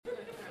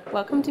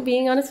Welcome to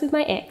Being Honest with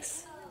My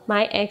Ex.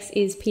 My ex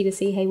is Peter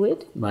C.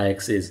 Hayward. My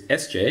ex is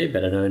SJ,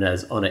 better known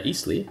as Honor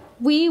Eastley.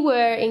 We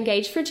were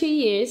engaged for 2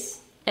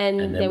 years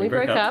and then we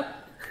broke up.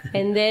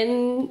 And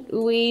then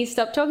we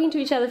stopped talking to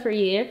each other for a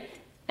year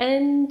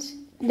and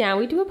now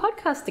we do a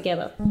podcast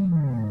together.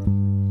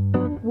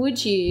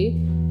 Would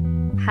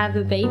you have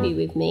a baby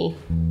with me?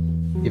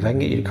 If I can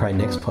get you to cry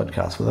next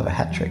podcast, we'll have a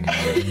hat trick.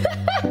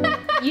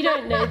 You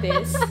don't know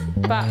this,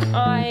 but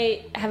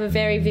I have a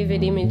very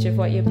vivid image of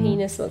what your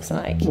penis looks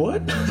like.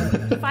 What?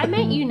 If I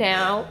met you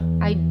now,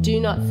 I do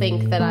not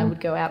think that I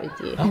would go out with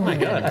you. Oh my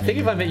god, I think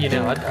if I met you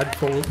now, I'd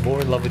fall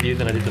more in love with you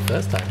than I did the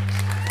first time.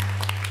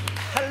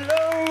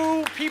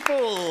 Hello,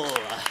 people.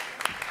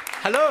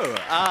 Hello.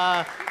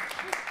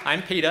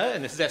 I'm Peter,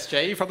 and this is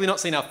SJ. You've probably not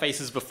seen our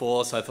faces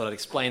before, so I thought I'd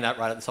explain that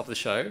right at the top of the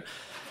show.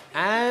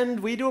 And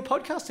we do a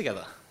podcast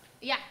together.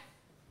 Yeah.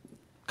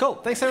 Cool.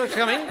 Thanks so much for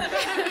coming.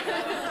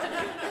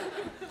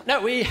 No,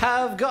 we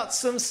have got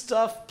some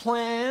stuff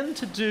planned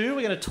to do.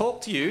 We're going to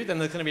talk to you, then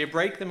there's going to be a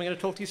break, then we're going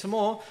to talk to you some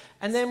more,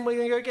 and then we're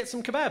going to go get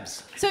some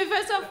kebabs. So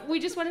first off,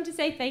 we just wanted to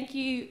say thank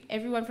you,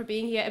 everyone, for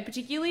being here, and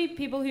particularly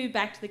people who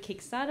backed the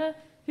Kickstarter.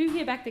 Who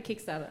here backed the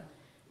Kickstarter?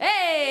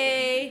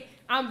 Hey!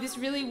 This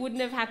really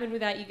wouldn't have happened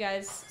without you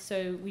guys,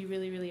 so we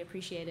really, really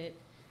appreciate it.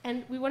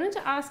 And we wanted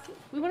to ask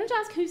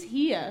who's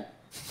here.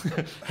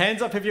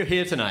 Hands up if you're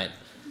here tonight.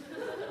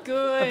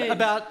 Good.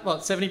 About, what,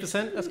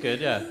 70%? That's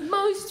good, yeah.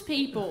 Most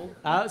people.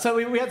 So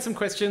we had some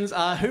questions.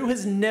 Who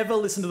has never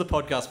listened to the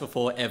podcast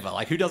before, ever?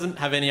 Like, who doesn't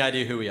have any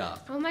idea who we are?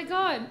 Oh my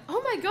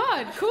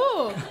god,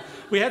 cool.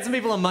 We had some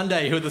people on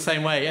Monday who were the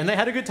same way, and they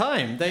had a good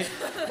time. They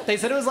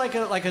said it was like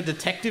a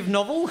detective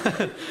novel,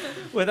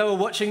 where they were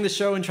watching the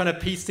show and trying to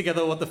piece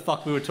together what the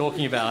fuck we were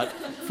talking about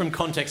from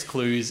context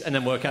clues and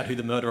then work out who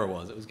the murderer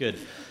was. It was good.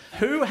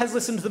 Who has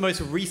listened to the most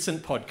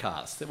recent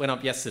podcast that went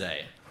up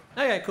yesterday?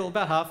 Okay, cool,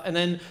 about half. And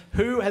then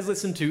who has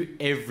listened to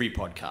every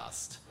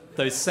podcast?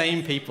 Those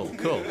same people.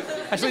 Cool.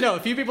 Actually, no, a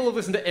few people have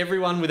listened to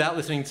everyone without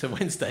listening to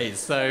Wednesdays,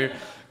 so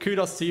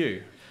kudos to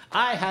you.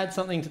 I had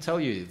something to tell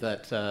you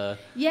that...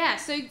 Yeah,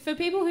 so for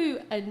people who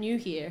are new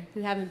here,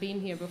 who haven't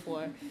been here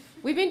before,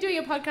 we've been doing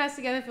a podcast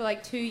together for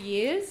like 2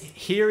 years.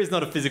 Here is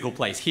not a physical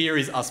place. Here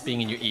is us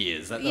being in your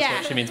ears. That's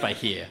what she means by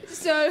here.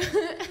 So,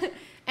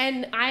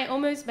 and I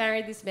almost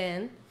married this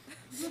man.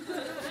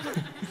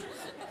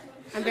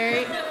 I'm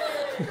very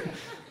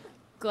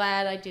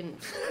glad I didn't.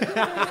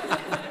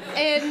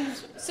 And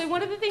so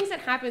one of the things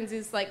that happens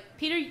is, like,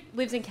 Peter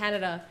lives in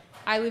Canada,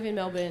 I live in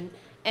Melbourne,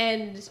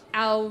 and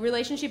our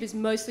relationship is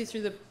mostly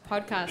through the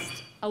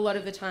podcast a lot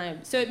of the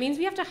time. So it means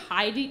we have to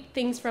hide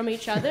things from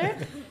each other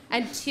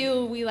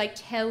until we, like,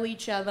 tell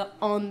each other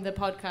on the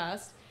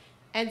podcast.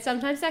 And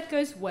sometimes that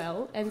goes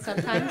well, and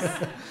sometimes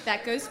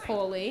that goes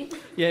poorly.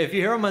 Yeah, if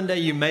you're here on Monday,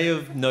 you may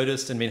have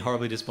noticed and been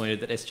horribly disappointed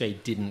that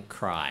SJ didn't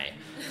cry.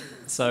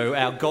 So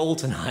our goal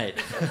tonight,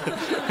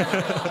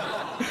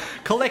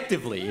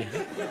 collectively...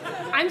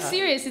 I'm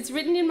serious, it's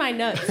written in my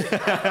notes.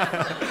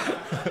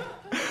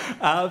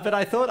 But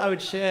I thought I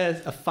would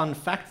share a fun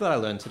fact that I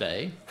learned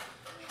today.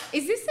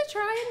 Is this to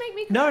try and make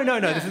me cry? No.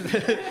 This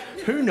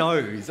is, who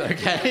knows,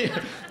 okay?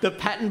 The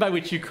pattern by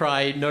which you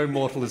cry, no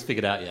mortal has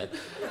figured out yet.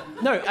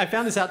 No, I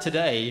found this out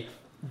today.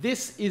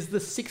 This is the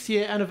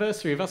 6-year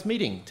anniversary of us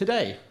meeting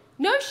today.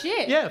 No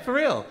shit. Yeah, for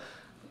real.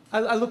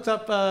 I looked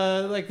up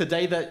like the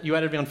day that you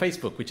added me on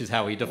Facebook, which is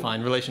how we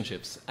define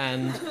relationships.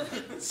 And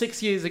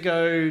 6 years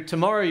ago,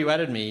 tomorrow you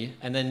added me,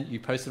 and then you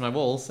posted my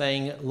wall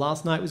saying,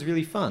 last night was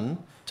really fun,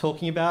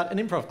 talking about an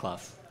improv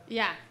class.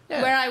 Yeah.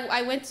 Where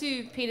I went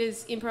to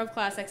Peter's improv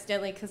class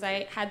accidentally because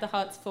I had the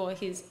hots for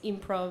his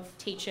improv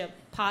teacher,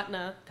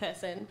 partner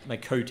person. My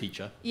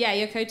co-teacher. Yeah,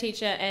 your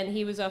co-teacher, and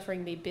he was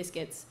offering me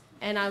biscuits.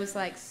 And I was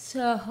like,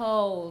 so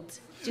hold.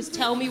 Just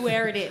tell me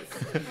where it is.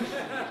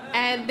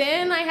 And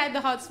then I had the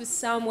hots for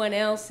someone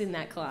else in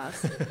that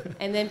class.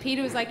 And then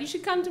Peter was like, you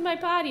should come to my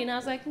party. And I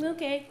was like,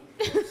 okay.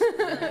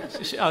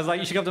 I was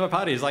like, you should come to my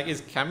party. He's like, is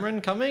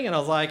Cameron coming? And I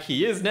was like,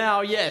 he is now.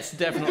 Yes,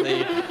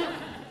 definitely.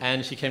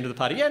 And she came to the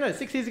party. Yeah, no,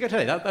 6 years ago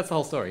today. That's the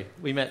whole story.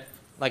 We met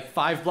like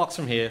 5 blocks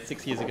from here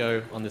 6 years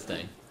ago on this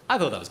day. I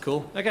thought that was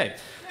cool. Okay,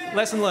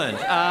 lesson learned.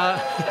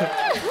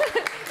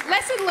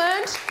 Lesson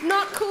learned,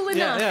 not cool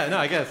enough. Yeah, no,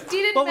 I guess.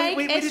 Didn't make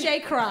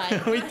SJ cry.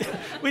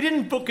 we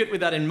didn't book it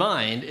with that in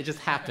mind. It just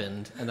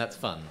happened, and that's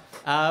fun.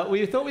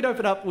 We thought we'd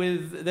open up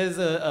with... There's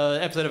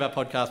an episode of our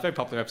podcast, very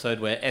popular episode,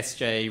 where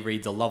SJ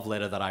reads a love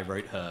letter that I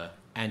wrote her,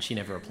 and she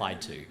never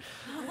replied to.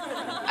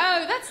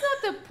 Oh, that's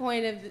not the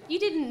point of... You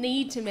didn't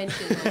need to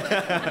mention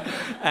that.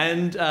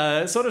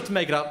 And sort of to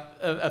make it up,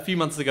 a few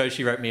months ago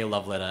she wrote me a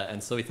love letter,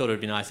 and so we thought it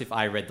would be nice if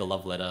I read the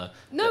love letter.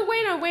 No,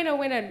 wait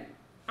on.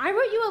 I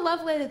wrote you a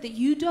love letter that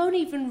you don't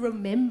even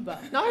remember.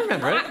 No, I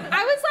remember it.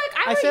 I was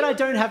like... I said I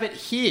don't have it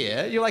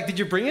here. You're like, did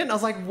you bring it? And I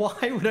was like,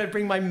 why would I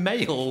bring my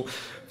mail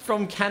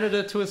from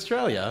Canada to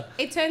Australia?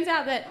 It turns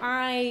out that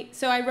I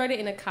wrote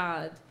it in a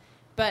card,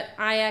 but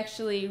I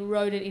actually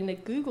wrote it in a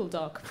Google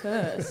Doc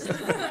first.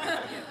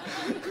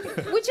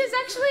 Which Which is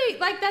actually,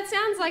 like, that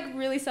sounds, like,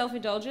 really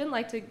self-indulgent,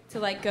 like, to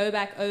like, go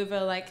back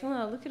over, like,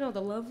 oh, look at all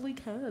the lovely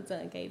cards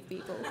I gave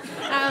people.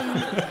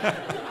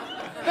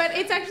 But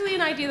it's actually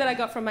an idea that I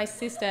got from my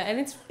sister, and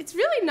it's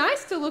really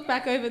nice to look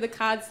back over the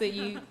cards that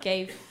you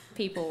gave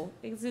people,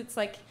 because it's,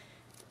 like,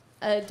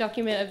 a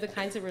document of the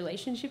kinds of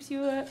relationships you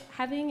were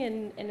having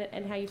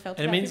and how you felt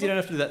And it about means people. you don't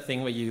have to do that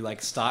thing where you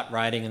like start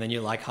writing and then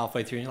you're like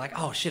halfway through and you're like,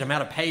 oh shit, I'm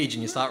out of page,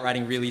 and you start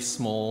writing really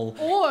small.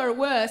 Or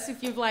worse,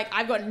 if you've like,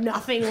 I've got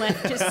nothing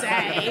left to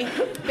say,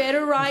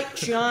 better write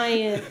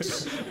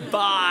giant.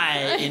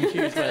 Bye in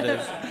huge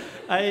letters.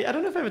 I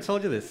don't know if I ever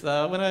told you this.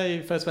 When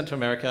I first went to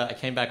America, I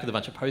came back with a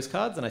bunch of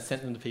postcards and I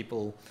sent them to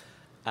people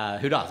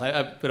who'd asked.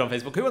 I put on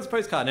Facebook, who wants a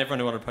postcard? And everyone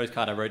who wanted a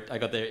postcard, I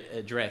got their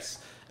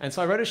address. And so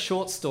I wrote a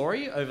short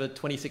story over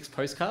 26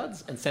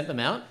 postcards and sent them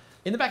out.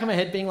 In the back of my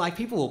head being like,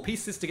 people will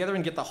piece this together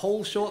and get the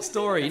whole short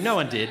story. No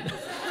one did.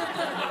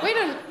 Wait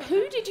on,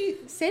 who did you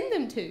send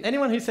them to?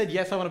 Anyone who said,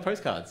 yes, I want a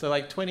postcard. So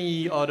like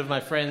 20 odd of my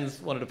friends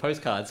wanted a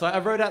postcard. So I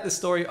wrote out this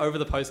story over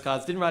the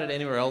postcards, didn't write it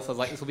anywhere else. I was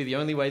like, this will be the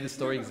only way this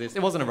story exists.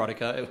 It wasn't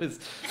erotica. It was...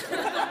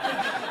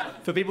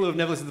 For people who have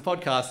never listened to the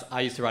podcast,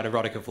 I used to write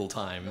erotica full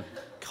time.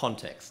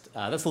 Context.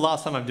 That's the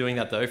last time I'm doing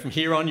that though. From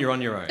here on, you're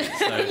on your own.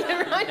 So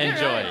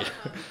enjoy.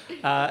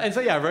 And so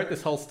yeah, I wrote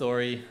this whole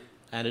story,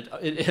 and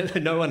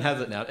no one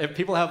has it now.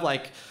 People have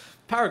like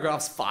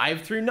paragraphs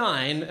 5 through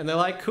 9, and they're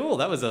like, cool,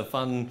 that was a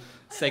fun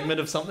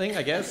segment of something,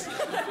 I guess.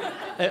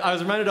 I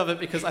was reminded of it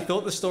because I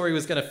thought the story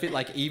was going to fit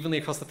like evenly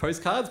across the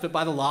postcards, but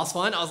by the last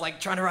line, I was like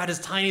trying to write as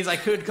tiny as I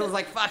could because I was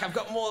like, fuck, I've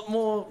got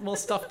more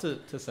stuff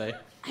to say.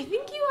 I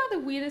think you are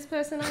the weirdest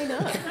person I know.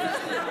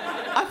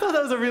 I thought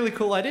that was a really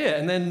cool idea,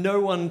 and then no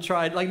one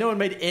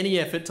made any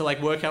effort to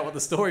like work out what the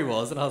story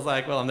was, and I was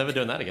like, well, I'm never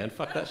doing that again.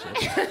 Fuck that shit.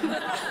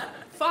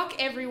 Fuck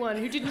everyone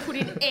who didn't put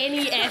in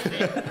any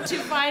effort to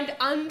find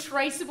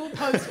untraceable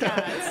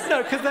postcards.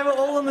 No, because they were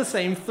all on the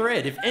same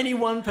thread. If any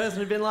one person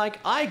had been like,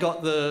 I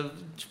got the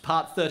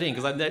part 13,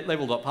 because I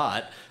labelled what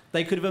part,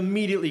 they could have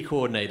immediately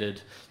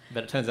coordinated,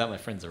 but it turns out my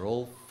friends are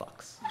all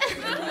fucks.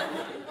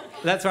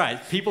 That's right,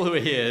 people who are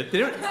here.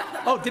 Did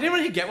anyone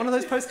here get one of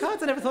those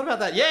postcards? I never thought about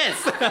that.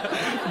 Yes!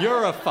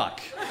 You're a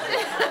fuck.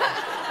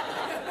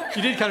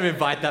 You did kind of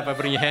invite that by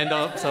putting your hand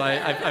up, so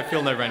I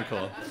feel no rancor.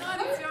 No,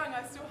 that's young.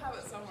 I still have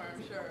it somewhere,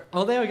 I'm sure.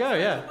 Oh, there we go,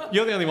 yeah.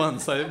 You're the only one,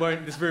 so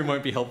this room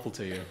won't be helpful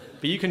to you.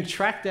 But you can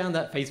track down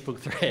that Facebook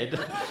thread.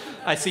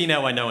 I see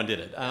now why no one did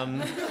it.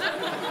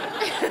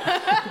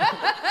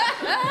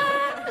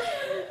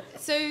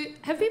 So,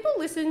 have people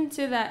listened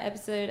to that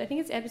episode? I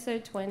think it's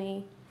episode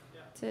 20.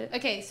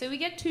 Okay, so we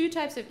get 2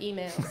 types of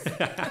emails.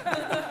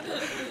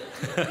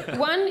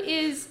 One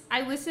is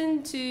I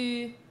listened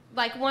to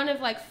like one of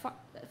like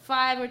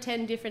 5 or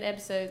 10 different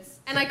episodes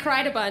and I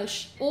cried a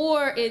bunch.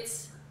 Or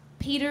it's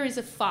Peter is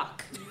a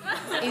fuck.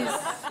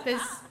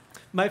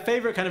 My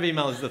favourite kind of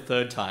email is the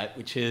third type,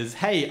 which is,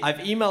 hey, I've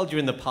emailed you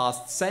in the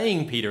past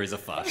saying Peter is a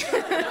fuck.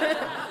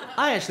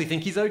 I actually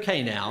think he's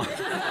okay now.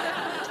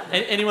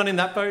 Anyone in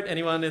that boat?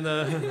 Anyone in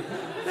the...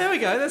 There we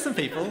go, there's some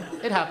people.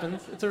 It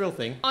happens. It's a real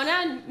thing. On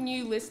our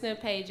new listener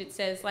page, it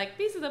says, like,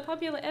 these are the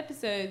popular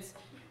episodes.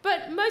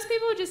 But most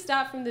people just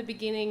start from the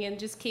beginning and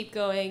just keep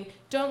going.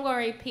 Don't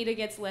worry, Peter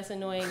gets less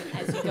annoying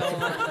as you go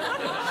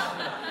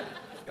on.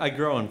 I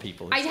grow on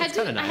people. I had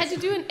to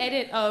do an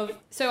edit of...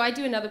 So I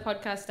do another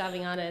podcast,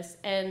 Starving Artist,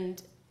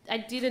 and I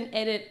did an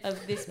edit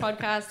of this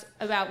podcast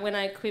about when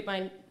I quit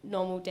my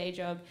normal day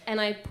job, and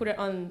I put it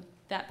on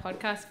that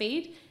podcast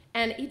feed.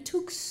 And it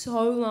took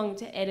so long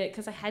to edit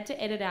because I had to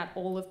edit out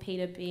all of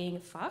Peter being a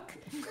fuck.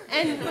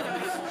 And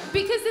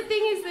because the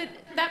thing is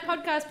that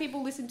podcast,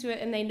 people listen to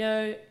it and they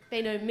know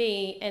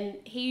me, and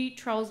he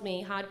trolls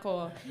me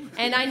hardcore.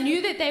 And I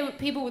knew that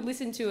people would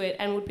listen to it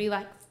and would be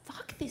like,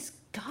 fuck this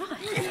guy.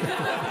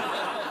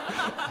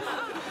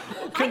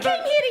 I came here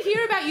to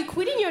hear about you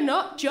quitting your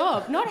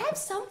job, not have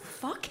some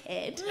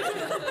fuckhead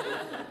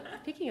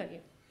picking on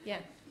you. Yeah.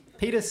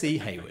 Peter C.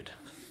 Hayward.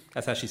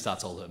 That's how she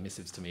starts all her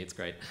missives to me. It's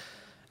great.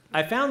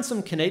 I found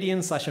some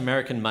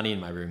Canadian/American money in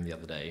my room the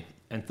other day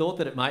and thought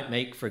that it might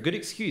make for a good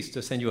excuse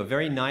to send you a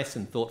very nice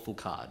and thoughtful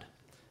card.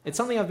 It's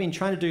something I've been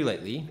trying to do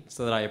lately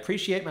so that I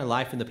appreciate my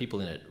life and the people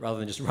in it, rather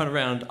than just run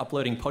around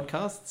uploading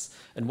podcasts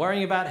and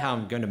worrying about how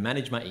I'm going to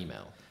manage my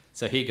email.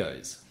 So here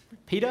goes.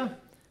 Peter,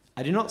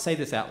 I do not say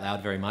this out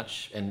loud very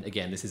much, and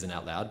again, this isn't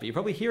out loud, but you're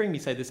probably hearing me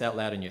say this out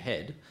loud in your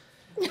head.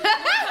 I'm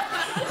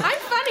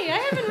funny,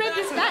 I haven't read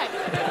this back.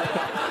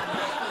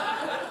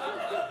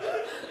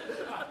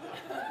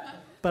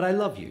 But I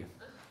love you.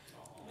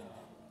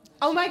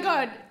 Oh my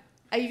God.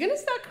 Are you going to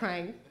start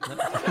crying?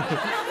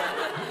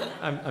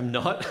 I'm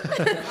not.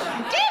 Damn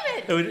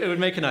it! It would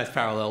make a nice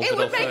parallel. It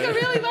would make a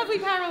really lovely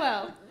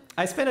parallel.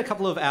 I spent a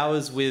couple of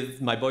hours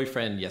with my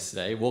boyfriend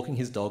yesterday, walking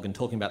his dog and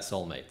talking about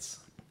soulmates.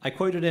 I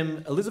quoted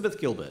him, Elizabeth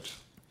Gilbert,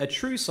 "A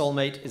true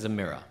soulmate is a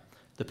mirror.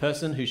 The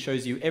person who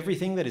shows you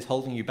everything that is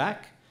holding you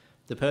back.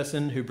 The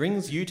person who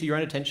brings you to your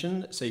own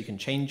attention so you can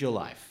change your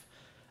life.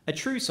 A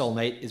true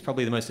soulmate is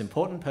probably the most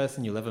important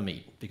person you'll ever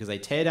meet because they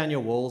tear down your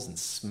walls and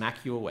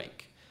smack you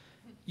awake.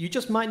 you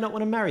just might not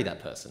want to marry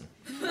that person.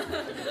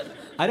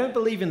 I don't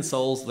believe in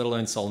souls, let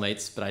alone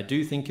soulmates, but I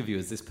do think of you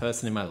as this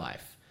person in my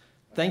life.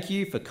 Thank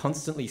you for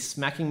constantly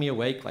smacking me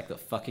awake like the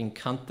fucking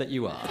cunt that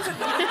you are.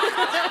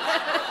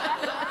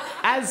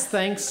 As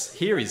thanks,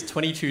 here is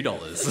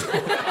 $22.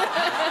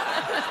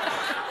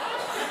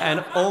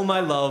 And all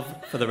my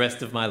love for the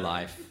rest of my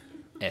life,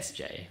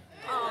 SJ.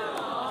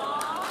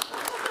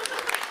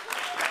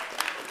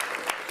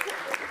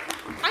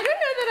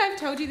 I've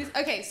told you this.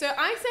 Okay, so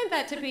I sent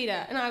that to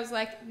Peter and I was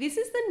like, this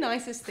is the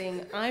nicest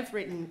thing I've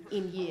written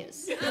in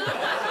years. Like,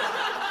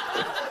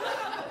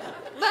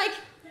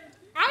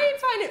 I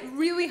find it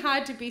really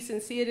hard to be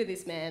sincere to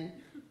this man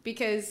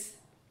because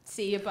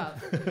see above.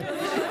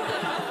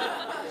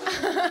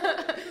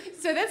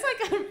 So that's like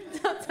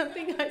not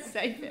something I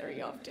say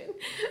very often.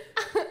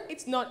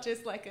 It's not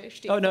just like a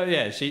shtick. Oh no,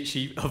 yeah,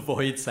 she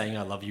avoids saying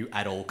I love you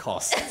at all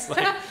costs.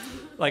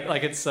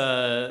 Like it's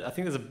I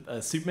think there's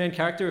a Superman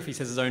character, if he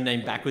says his own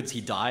name backwards he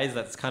dies.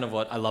 That's kind of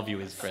what I love you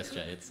is for SJ.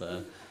 It's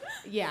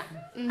yeah.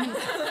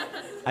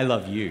 I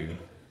love you.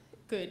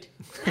 Good.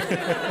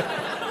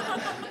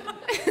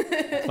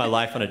 It's my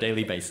life on a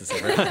daily basis,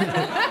 everyone.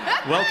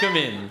 Welcome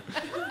in.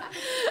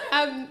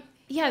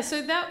 Yeah,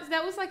 so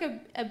that was like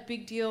a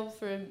big deal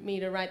for me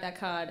to write that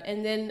card.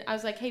 And then I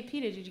was like, hey,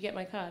 Peter, did you get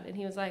my card? And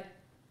he was like,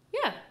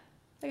 yeah,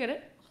 I got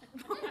it.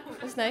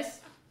 That's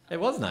nice. It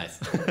was nice.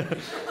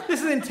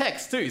 This is in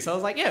text too, so I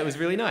was like, yeah, it was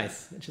really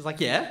nice. And she's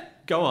like, yeah,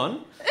 go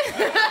on.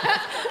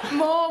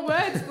 More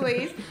words,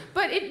 please.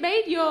 But it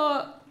made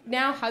your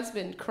now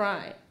husband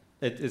cry.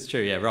 It's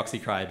true, yeah. Roxy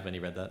cried when he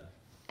read that.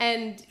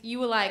 And you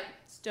were like,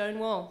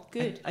 Stonewall,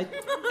 good.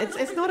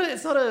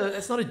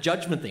 It's not a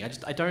judgment thing.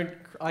 I don't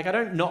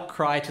not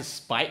cry to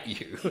spite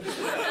you.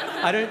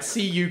 I don't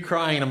see you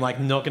crying and I'm like,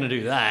 not going to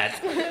do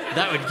that.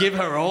 That would give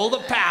her all the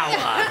power.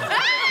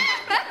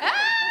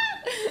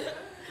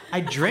 I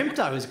dreamt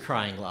I was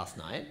crying last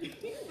night.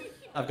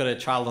 I've got a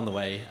child on the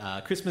way.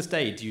 Christmas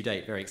Day, due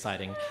date, very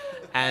exciting.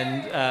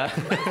 And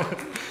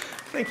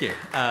thank you.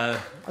 I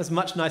was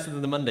much nicer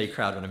than the Monday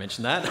crowd when I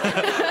mentioned that.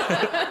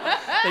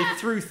 They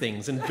threw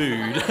things and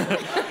booed.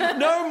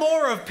 No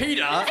more of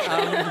Peter.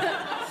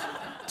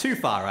 Too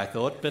far, I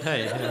thought, but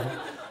hey,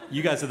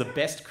 you guys are the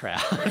best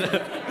crowd.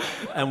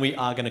 And we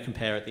are going to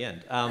compare at the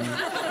end.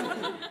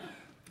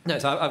 No,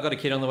 so I've got a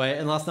kid on the way,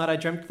 and last night I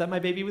dreamt that my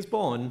baby was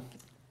born,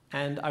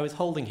 and I was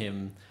holding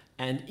him,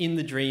 and in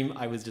the dream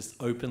I was just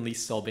openly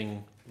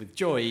sobbing with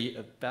joy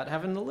about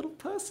having a little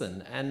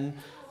person, and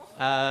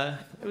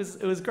it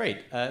was great.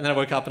 And then I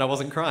woke up and I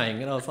wasn't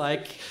crying, and I was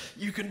like,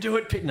 you can do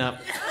it, Pitnup.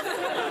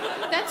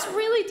 That's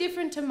really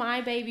different to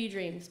my baby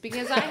dreams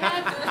because I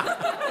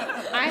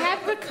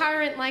have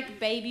recurrent like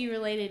baby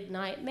related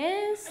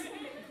nightmares.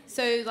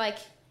 So like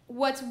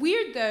what's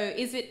weird though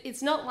is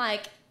it's not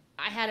like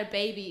I had a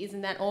baby,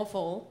 isn't that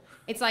awful?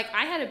 It's like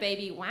I had a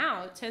baby,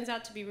 wow, it turns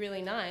out to be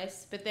really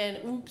nice, but then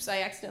oops,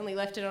 I accidentally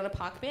left it on a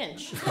park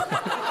bench.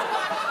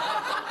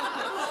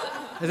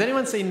 Has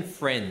anyone seen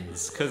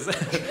Friends? Because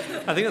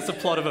I think that's the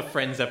plot of a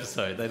Friends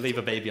episode. They leave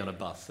a baby on a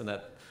bus, and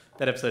that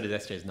episode is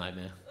SJ's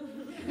nightmare.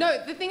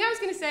 No, the thing I was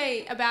going to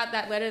say about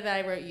that letter that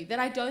I wrote you, that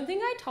I don't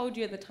think I told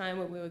you at the time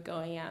when we were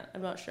going out,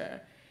 I'm not sure,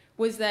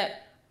 was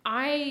that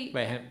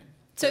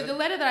So the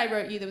letter that I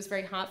wrote you that was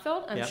very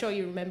heartfelt, I'm sure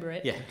you remember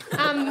it. Yeah.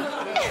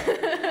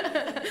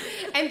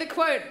 And the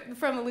quote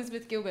from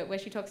Elizabeth Gilbert where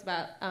she talks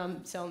about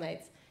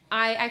soulmates,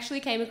 I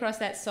actually came across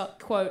that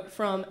quote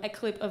from a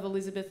clip of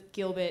Elizabeth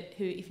Gilbert,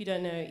 who, if you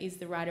don't know, is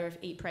the writer of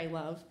Eat, Pray,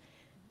 Love,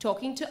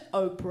 talking to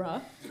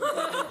Oprah.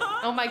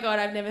 Oh my God,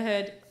 I've never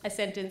heard a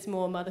sentence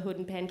more motherhood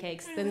and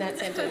pancakes than that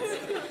sentence.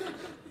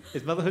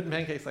 Is motherhood and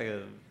pancakes like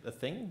a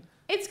thing?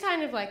 It's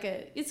kind of like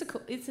it's a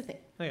thing.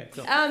 Okay,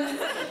 cool. And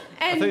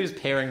I thought he was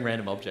pairing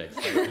random objects.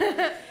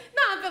 No,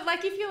 but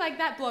like if you're like,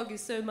 that blog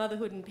is so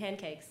motherhood and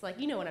pancakes, like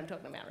you know what I'm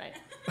talking about, right?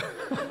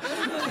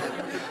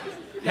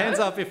 Hands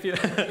up if you...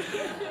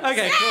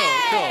 Okay,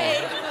 cool.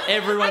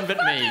 Everyone but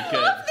me. I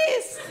Good. love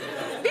this.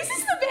 This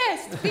is the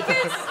best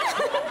because...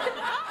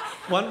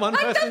 One like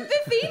person... the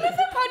theme of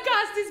the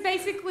podcast is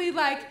basically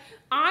like,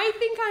 I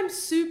think I'm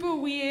super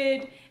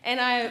weird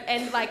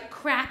and like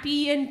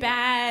crappy and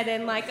bad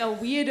and like a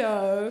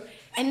weirdo,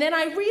 and then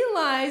I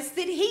realize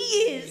that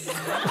he is.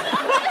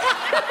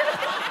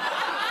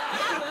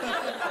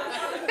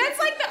 That's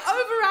like the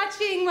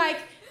overarching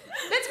like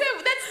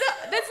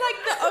that's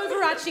like the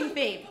overarching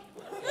theme.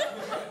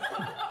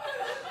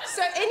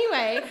 So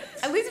anyway,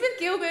 Elizabeth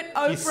Gilbert,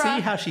 Oprah. You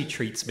see how she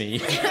treats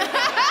me.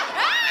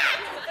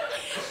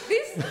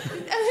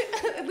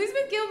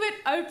 Elizabeth Gilbert,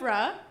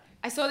 Oprah.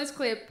 I saw this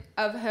clip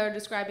of her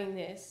describing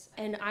this,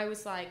 and I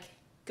was like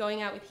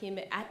going out with him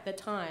at the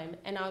time,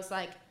 and I was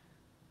like,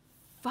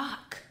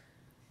 fuck,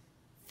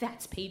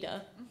 that's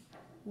Peter.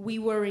 We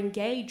were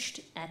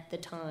engaged at the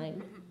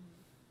time.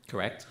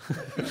 Correct.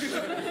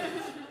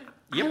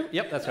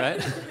 Yep, that's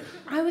right.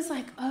 I was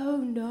like, oh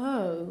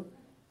no,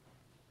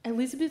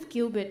 Elizabeth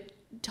Gilbert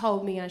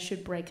told me I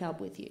should break up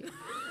with you.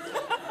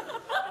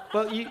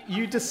 Well,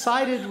 you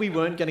decided we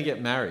weren't going to get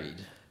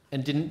married.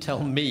 and didn't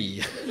tell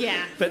me,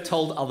 Yeah. but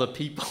told other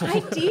people.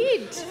 I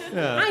did.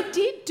 I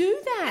did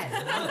do that.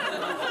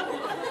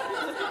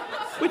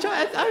 Which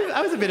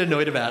I was a bit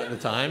annoyed about at the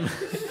time.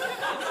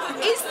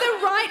 Is the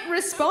right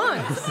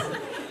response.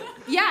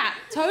 Yeah,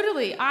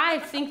 totally. I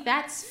think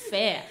that's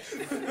fair.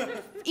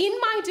 In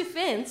my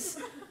defense,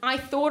 I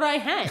thought I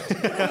had.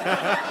 Don't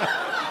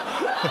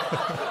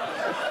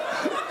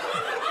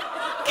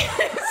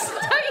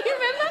you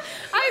remember?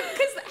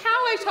 Because how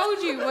I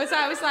told you was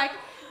I was like,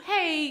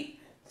 hey,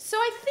 so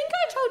I think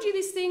I told you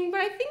this thing,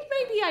 but I think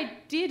maybe I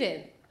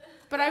didn't.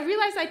 But I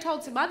realised I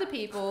told some other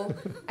people,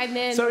 and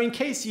then... So in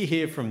case you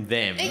hear from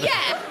them,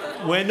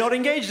 Yeah. we're not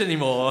engaged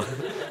anymore.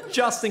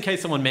 Just in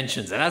case someone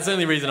mentions it. That's the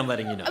only reason I'm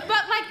letting you know. But,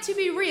 like, to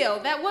be real,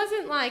 that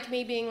wasn't like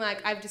me being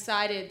like, I've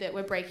decided that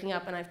we're breaking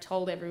up and I've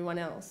told everyone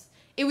else.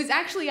 It was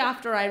actually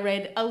after I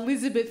read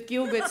Elizabeth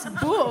Gilbert's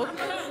book,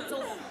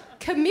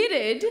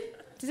 Committed.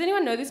 Does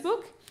anyone know this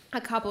book?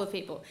 A couple of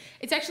people.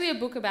 It's actually a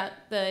book about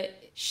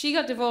she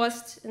got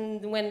divorced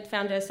and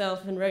found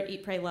herself and wrote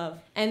Eat, Pray, Love.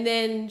 And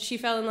then she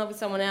fell in love with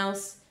someone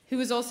else who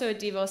was also a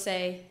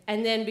divorcee.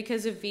 And then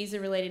because of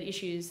visa-related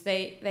issues,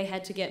 they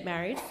had to get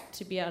married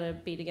to be able to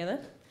be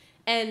together.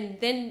 And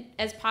then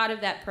as part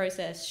of that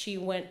process, she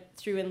went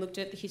through and looked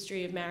at the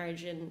history of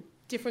marriage and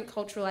different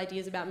cultural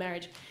ideas about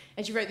marriage.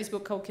 And she wrote this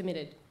book called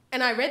Committed.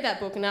 And I read that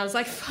book and I was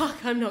like,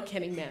 fuck, I'm not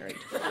getting married.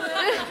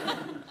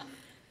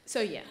 So,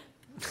 yeah.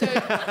 So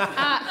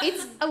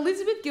it's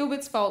Elizabeth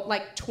Gilbert's fault,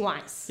 like,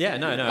 twice. Yeah,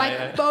 no.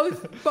 Like,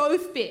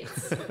 both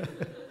bits.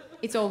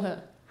 It's all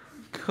her.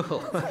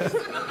 Cool.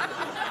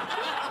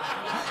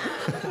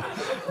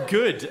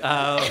 Good.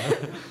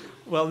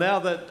 Well, now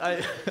that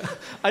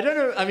I don't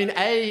know, I mean,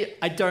 A,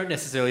 I don't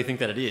necessarily think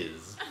that it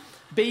is.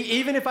 B,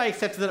 even if I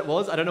accepted that it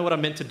was, I don't know what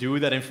I'm meant to do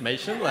with that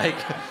information. Like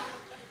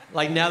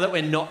now that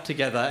we're not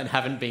together and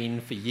haven't been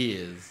for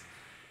years.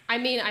 I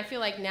mean, I feel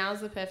like now's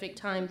the perfect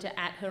time to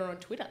 @ her on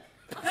Twitter.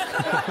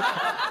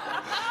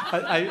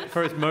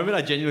 For a moment,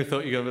 I genuinely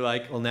thought you were going to be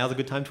like, well, now's a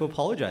good time to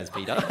apologise,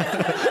 Peter.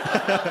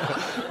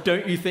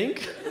 Don't you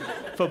think?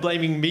 For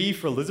blaming me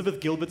for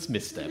Elizabeth Gilbert's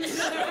missteps.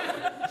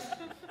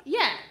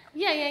 Yeah.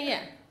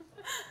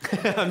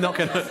 I'm not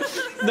going to...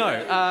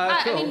 No, cool.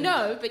 I mean,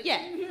 no, but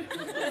yeah.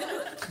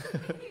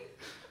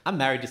 I'm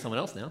married to someone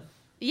else now.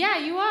 Yeah,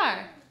 you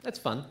are. That's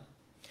fun.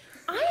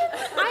 I'm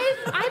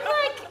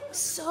like,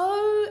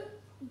 so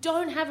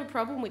don't have a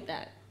problem with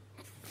that.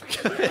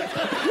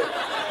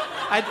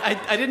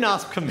 I didn't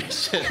ask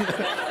permission.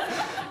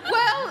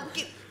 Well,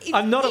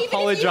 I'm not even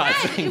apologising.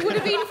 If you had, it would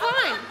have been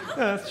fine.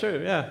 Yeah, that's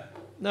true, yeah.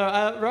 No,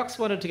 Rox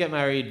wanted to get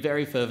married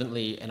very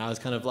fervently, and I was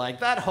kind of like,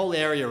 that whole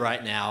area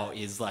right now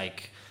is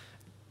like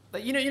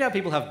you know how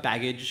people have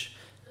baggage?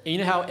 And you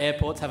know how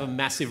airports have a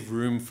massive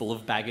room full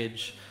of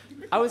baggage?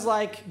 I was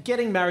like,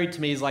 getting married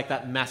to me is like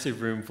that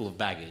massive room full of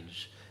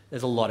baggage.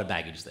 There's a lot of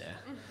baggage there.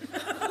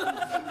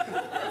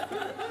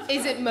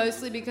 Is it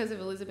mostly because of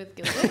Elizabeth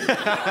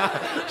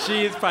Gilbert?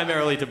 She is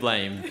primarily to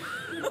blame.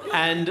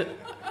 And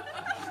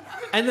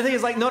the thing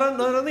is, like, not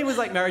only was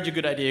like marriage a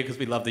good idea because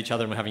we loved each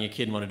other and we're having a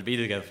kid and wanted to be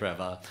together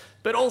forever,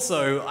 but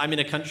also I'm in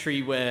a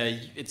country where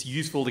it's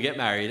useful to get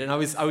married, and I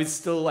was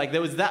still like,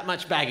 there was that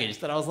much baggage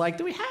that I was like,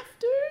 do we have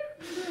to?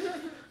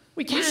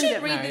 We can You should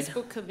get read married. this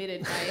book,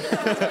 Committed, by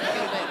Elizabeth Gilbert.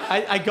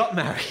 I got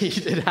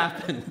married. It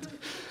happened.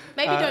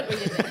 Maybe don't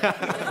read it then.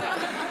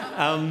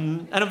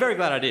 And I'm very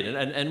glad I did.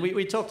 And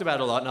we talked about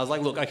it a lot, and I was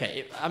like, look,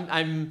 okay,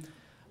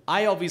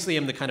 I obviously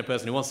am the kind of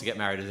person who wants to get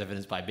married, as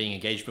evidenced by being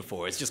engaged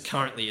before. It's just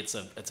currently it's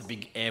a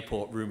big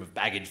airport room of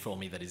baggage for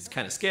me that is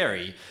kind of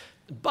scary.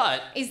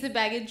 But Is the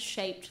baggage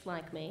shaped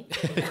like me?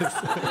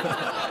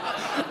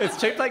 it's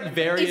shaped like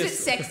various... Is it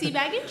sexy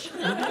baggage?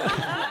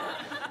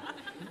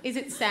 Is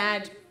it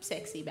sad,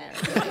 sexy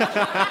baggage?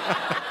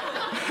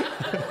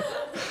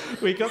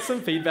 We got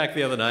some feedback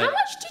the other night. How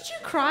much did you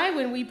cry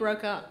when we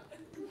broke up?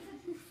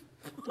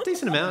 A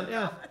decent amount,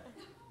 yeah.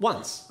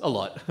 Once. A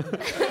lot.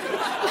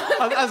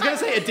 I was going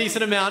to say a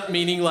decent amount,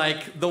 meaning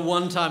like the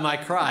one time I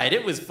cried,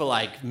 it was for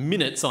like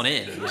minutes on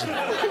end.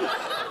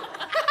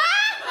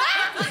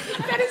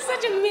 That is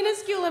such a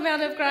minuscule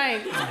amount of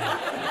crying.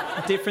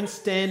 Different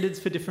standards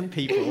for different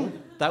people.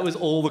 That was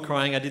all the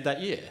crying I did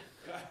that year.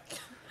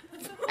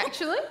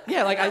 Actually?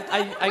 Yeah, like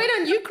I Wait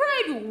on, you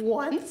cried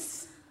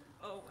once?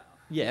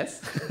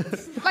 yes.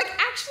 Like,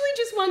 actually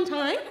just one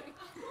time?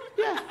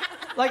 Yeah.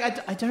 Like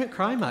I don't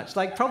cry much.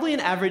 Like probably an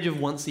average of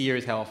once a year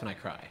is how often I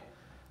cry.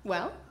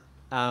 Well,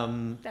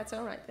 that's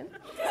all right then.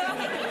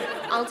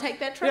 I'll take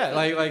that trophy. Yeah,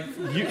 like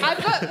you.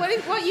 I've got,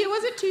 what year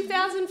was it,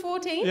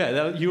 2014?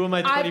 Yeah, you were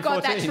my 2014. I've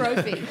got that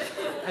trophy.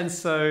 And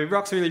so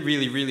Rox really,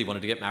 really, really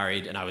wanted to get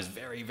married, and I was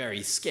very,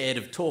 very scared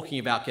of talking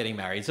about getting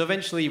married. So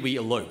eventually we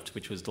eloped,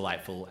 which was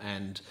delightful,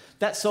 and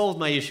that solved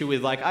my issue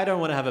with like, I don't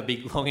want to have a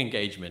big, long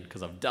engagement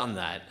because I've done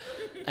that,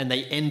 and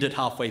they ended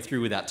halfway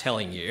through without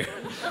telling you.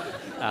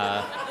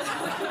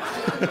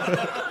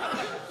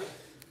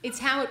 It's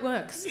how it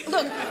works.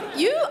 Look,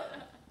 you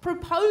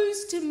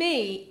proposed to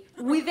me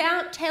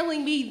without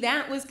telling me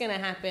that was going to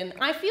happen.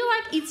 I feel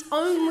like it's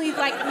only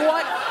like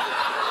what...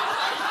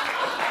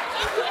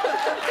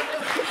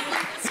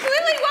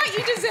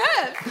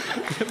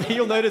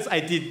 You'll notice I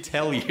did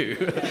tell you.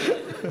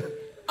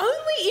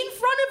 Only in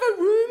front of a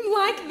room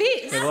like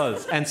this. It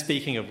was. And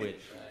speaking of which...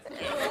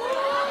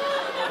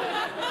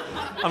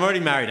 I'm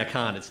already married, I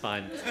can't, it's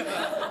fine.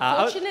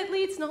 Fortunately,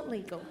 it's not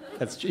legal.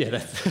 That's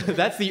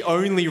the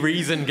only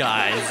reason,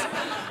 guys.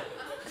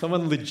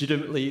 Someone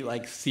legitimately,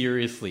 like,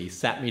 seriously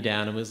sat me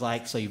down and was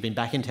like, so you've been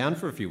back in town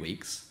for a few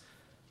weeks.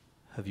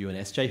 Have you and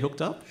SJ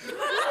hooked up?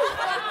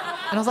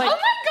 And I was like... Oh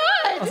my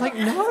God! I was like,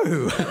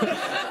 no.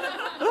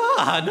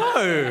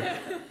 No.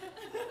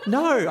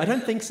 No, I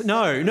don't think so.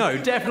 No,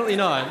 definitely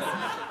not.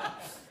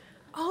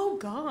 Oh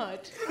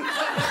God.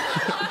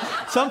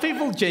 Some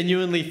people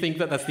genuinely think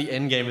that that's the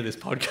end game of this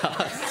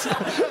podcast.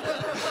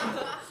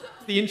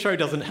 The intro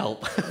doesn't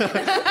help.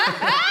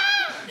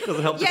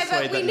 Doesn't help Yeah,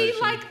 dissuade but we that need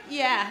notion.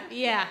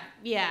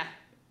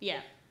 yeah.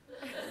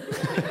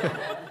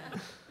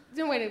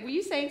 No, wait, were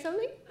you saying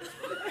something?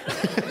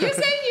 You're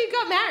saying you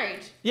got married?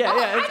 Yeah, oh,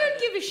 yeah. I don't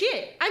give a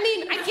shit. I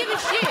mean, I give a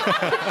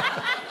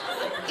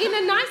shit. In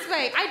a nice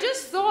way. I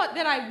just thought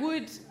that I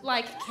would,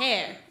 like,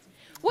 care.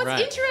 What's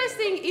Right.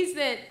 interesting is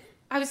that,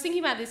 I was thinking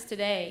about this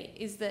today,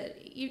 is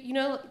that, you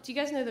know, do you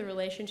guys know the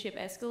relationship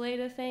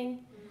escalator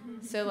thing?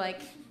 So,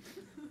 like...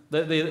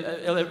 The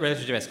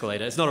relationship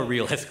escalator, it's not a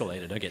real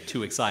escalator, don't get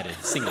too excited,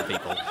 single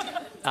people.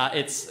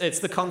 It's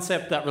the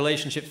concept that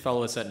relationships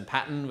follow a certain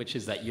pattern, which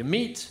is that you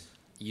meet,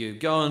 you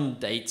go on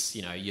dates,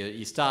 you know,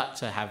 you start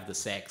to have the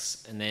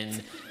sex, and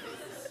then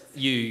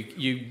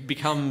you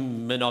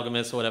become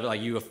monogamous or whatever,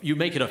 like you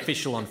make it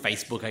official on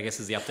Facebook, I guess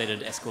is the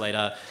updated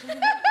escalator.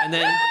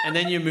 And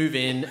then you move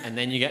in, and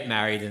then you get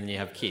married, and you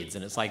have kids,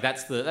 and it's like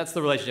that's the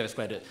relationship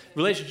escalator.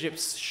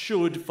 Relationships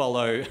should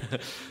follow.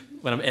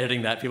 When I'm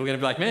editing that, people are going to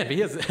be like, man,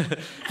 he has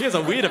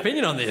a weird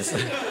opinion on this.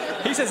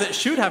 He says it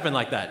should happen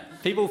like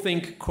that. People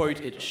think, quote,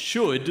 it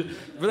should.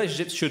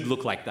 Relationships should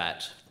look like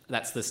that.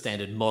 That's the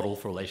standard model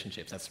for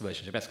relationships. That's the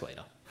relationship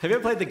escalator. Have you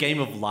ever played the game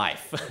of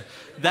life?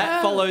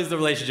 That follows the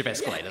relationship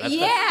escalator.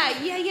 Yeah.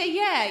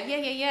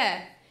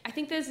 I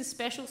think there's a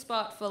special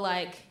spot for,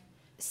 like,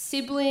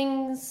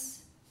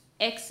 siblings,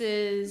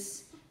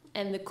 exes,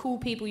 and the cool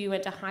people you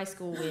went to high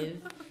school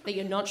with that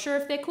you're not sure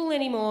if they're cool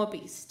anymore, but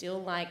you're still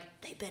like,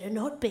 they better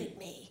not beat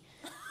me.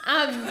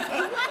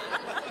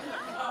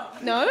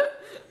 No?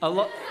 A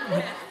lot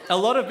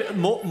of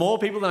more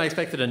people than I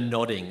expected are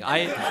nodding.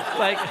 I'm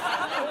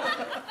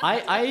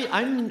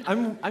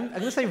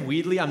gonna say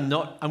weirdly,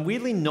 I'm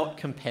weirdly not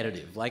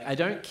competitive. Like, I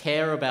don't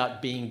care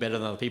about being better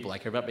than other people. I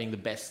care about being the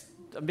best.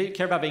 I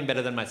care about being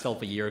better than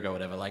myself a year ago, or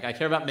whatever. Like, I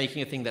care about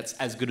making a thing that's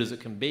as good as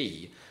it can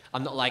be.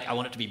 I'm not like, I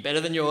want it to be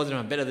better than yours, and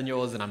I'm better than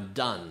yours, and I'm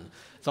done.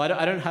 So I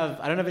don't have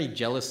any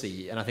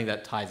jealousy, and I think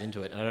that ties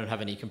into it. And I don't have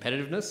any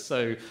competitiveness.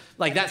 So,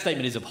 like, that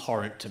statement is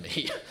abhorrent to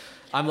me.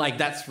 I'm like,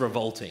 that's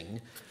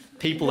revolting.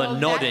 People are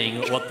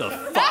nodding. What the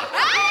fuck?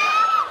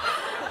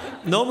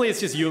 Normally it's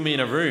just you and me in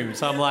a room,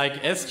 so I'm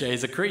like, SJ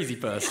is a crazy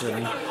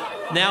person.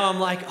 Now I'm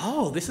like,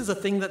 oh, this is a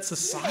thing that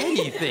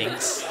society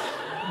thinks,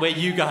 where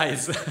you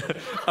guys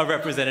are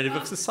representative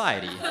of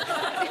society.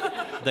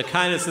 The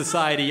kind of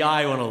society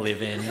I want to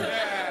live in.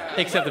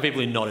 Except the people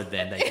who nodded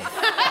then, they can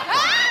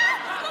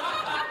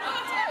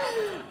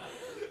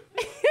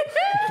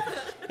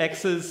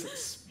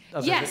exes.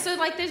 Yeah, so,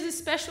 like, there's a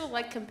special,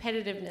 like,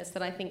 competitiveness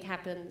that I think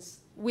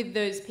happens with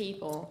those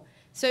people.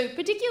 So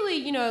particularly,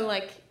 you know,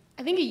 like,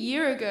 I think a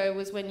year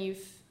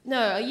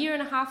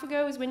and a half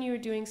ago was when you were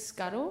doing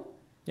Scuttle.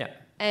 Yeah.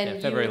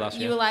 And February last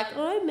year. You were like,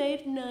 I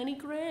made 90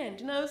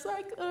 grand. And I was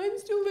like, I'm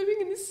still living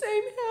in the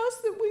same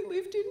house that we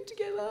lived in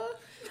together.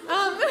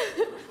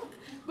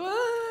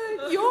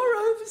 But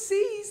you're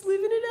overseas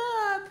living it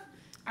up.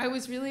 I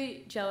was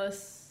really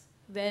jealous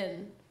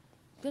then,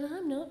 but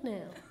I'm not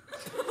now.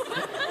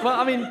 Well,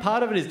 I mean,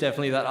 part of it is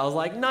definitely that I was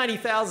like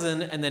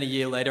 90,000, and then a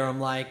year later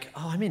I'm like,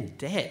 oh, I'm in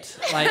debt.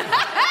 Like,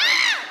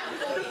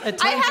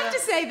 I have to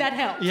say that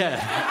helped. Yeah.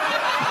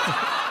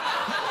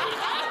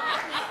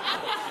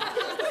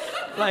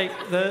 Like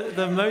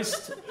the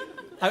most.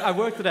 I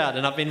worked it out,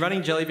 and I've been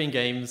running Jellybean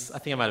Games. I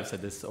think I might have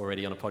said this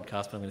already on a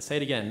podcast, but I'm going to say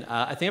it again.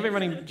 I think I've been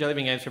running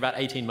Jellybean Games for about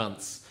 18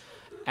 months,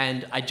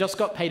 and I just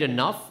got paid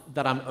enough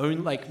that I'm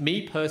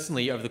me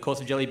personally, over the course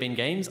of Jellybean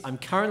Games, I'm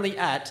currently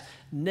at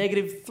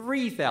negative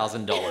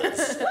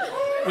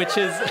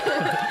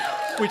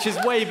 $3,000, which is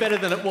way better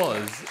than it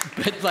was.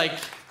 But, like,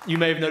 you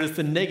may have noticed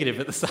the negative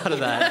at the start of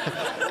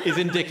that is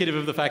indicative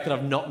of the fact that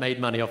I've not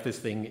made money off this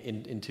thing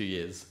in 2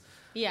 years.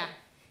 Yeah.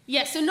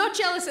 Yeah, so not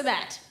jealous of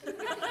that.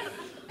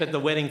 But the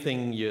wedding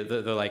thing,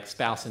 the like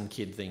spouse and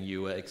kid thing,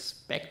 you were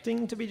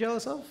expecting to be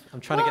jealous of?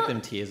 I'm trying to get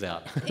them tears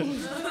out. Nah,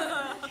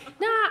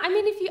 I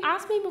mean, if you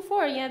asked me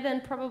before, yeah,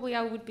 then probably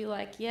I would be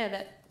like, yeah,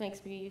 that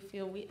makes me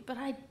feel weird. But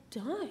I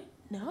don't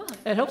know.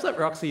 It helps that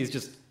Roxy is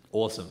just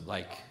awesome.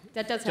 Like,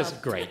 that does just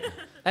help. Great.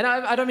 And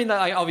I don't mean that,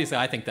 like, obviously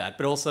I think that,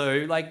 but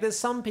also, like, there's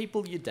some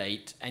people you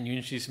date and you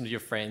introduce them to your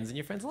friends, and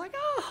your friends are like,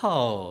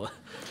 oh,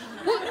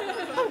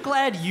 I'm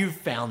glad you've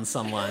found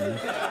someone.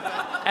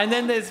 And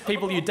then there's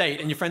people you date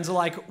and your friends are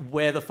like,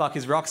 where the fuck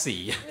is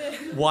Roxy?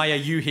 Why are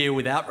you here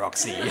without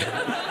Roxy?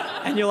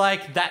 And you're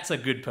like, that's a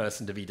good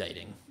person to be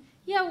dating.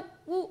 Yeah,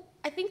 Well,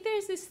 I think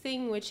there's this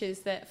thing which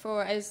is that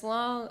for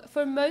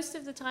most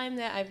of the time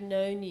that I've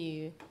known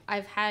you,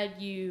 I've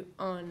had you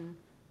on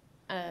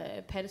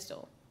a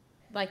pedestal.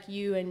 Like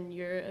you and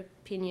your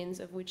opinions,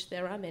 of which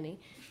there are many.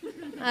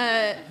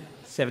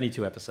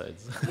 72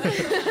 episodes.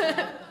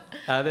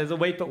 There's a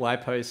Wait But Why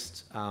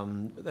post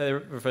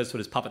that refers to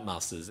it as Puppet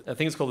Masters. I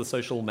think it's called the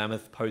Social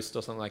Mammoth post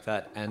or something like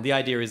that. And the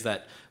idea is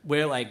that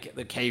we're like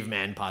the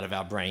caveman part of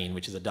our brain,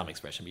 which is a dumb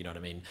expression, but you know what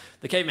I mean.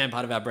 The caveman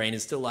part of our brain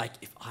is still like,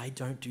 if I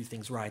don't do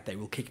things right, they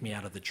will kick me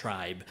out of the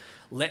tribe.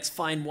 Let's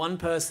find one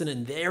person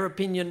and their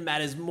opinion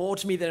matters more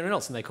to me than anyone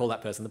else. And they call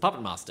that person the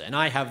Puppet Master. And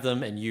I have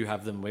them and you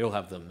have them, we all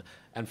have them.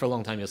 And for a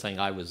long time you're saying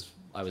I was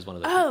one of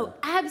those people.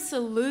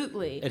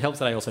 Absolutely. It helps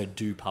that I also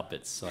do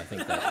puppets, so I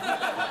think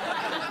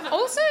that...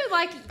 Also,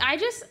 like, I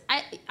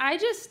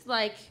just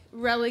like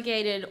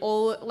relegated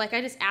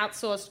I just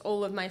outsourced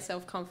all of my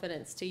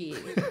self-confidence to you.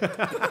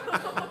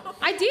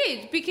 I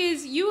did,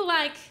 because you were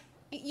like,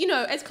 you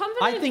know, as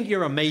confident... I think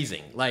you're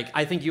amazing. Like,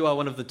 I think you are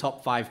one of the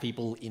top 5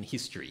 people in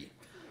history.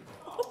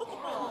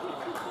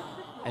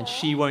 And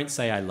she won't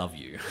say I love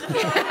you.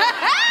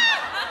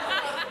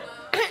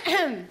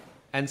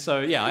 And so,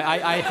 yeah,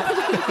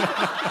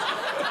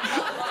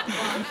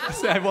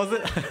 so I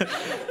wasn't...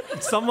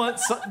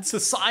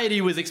 Society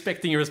was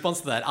expecting a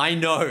response to that. I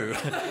know.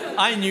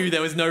 I knew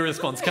there was no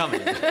response coming.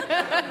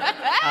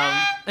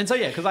 And so,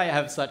 yeah, because I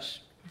have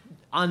such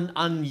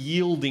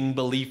unyielding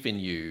belief in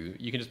you,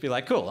 you can just be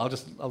like, cool,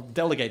 I'll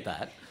delegate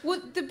that. Well,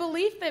 the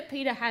belief that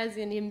Peter has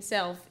in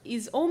himself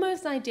is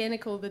almost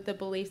identical to the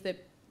belief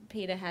that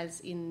Peter has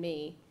in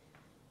me.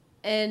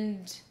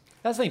 And...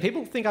 That's the thing.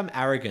 People think I'm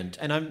arrogant,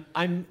 and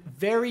I'm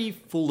very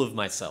full of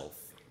myself,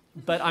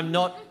 but I'm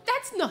not.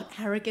 That's not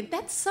arrogant.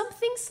 That's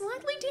something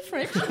slightly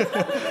different.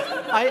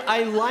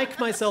 I like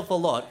myself a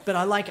lot, but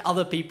I like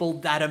other people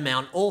that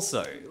amount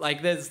also.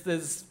 Like there's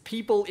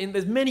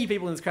many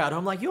people in this crowd who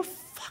I'm like, you're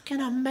fucking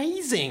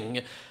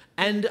amazing,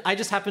 and I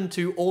just happen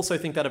to also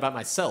think that about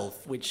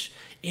myself, which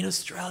in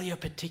Australia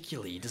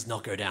particularly does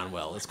not go down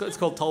well. It's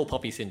called tall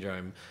poppy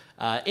syndrome.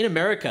 In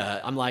America,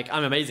 I'm like,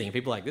 I'm amazing. And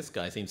people are like, this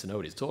guy seems to know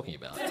what he's talking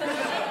about.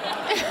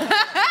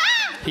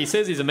 He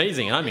says he's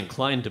amazing, and I'm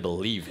inclined to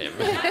believe him.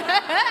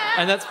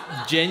 And that's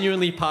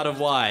genuinely part of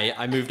why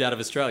I moved out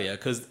of Australia,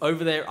 because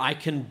over there I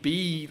can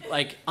be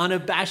like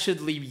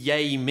unabashedly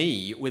yay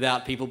me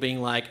without people being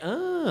like,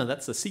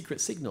 that's a secret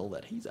signal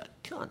that he's a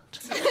cunt.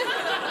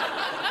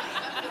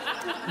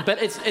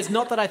 But it's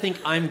not that I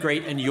think I'm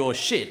great and you're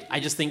shit. I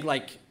just think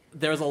like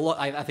there's a lot...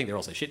 I think they're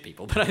also shit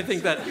people, but I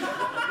think that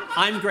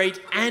I'm great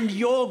and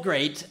you're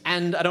great,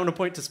 and I don't want to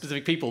point to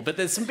specific people, but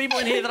there's some people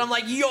in here that I'm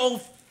like, you're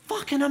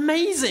fucking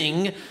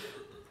amazing.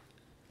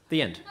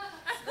 The end.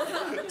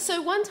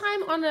 So one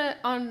time on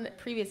a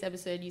previous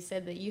episode, you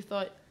said that you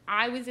thought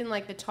I was in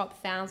like the top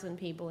 1,000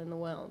 people in the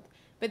world.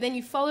 But then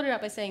you followed it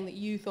up by saying that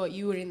you thought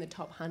you were in the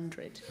top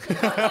 100.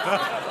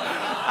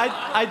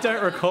 I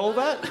don't recall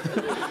that.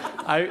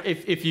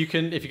 If you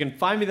can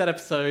find me that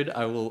episode,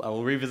 I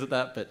will revisit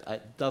that. But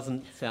it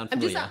doesn't sound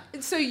familiar.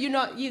 So you're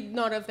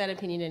not of that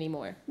opinion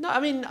anymore? No, I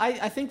mean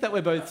I think that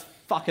we're both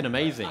fucking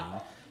amazing.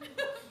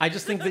 I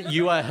just think that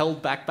you are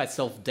held back by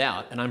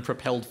self-doubt, and I'm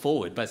propelled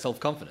forward by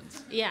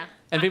self-confidence. Yeah.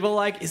 And people are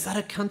like, "Is that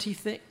a cunty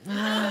thing?"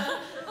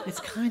 It's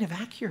kind of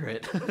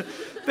accurate.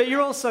 But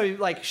you're also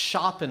like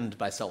sharpened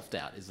by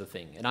self-doubt is the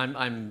thing, and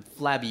I'm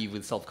flabby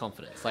with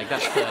self-confidence. Like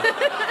that's the...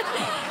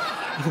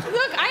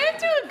 Look, I have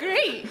to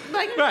agree.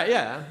 Like, right?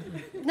 Yeah.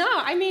 No,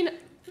 I mean,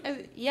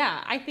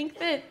 yeah, I think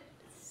that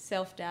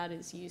self-doubt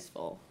is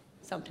useful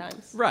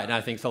sometimes. Right, and I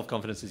think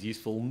self-confidence is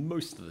useful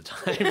most of the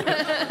time.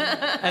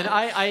 And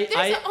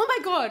oh my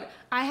god,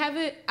 I have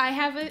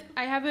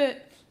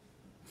it.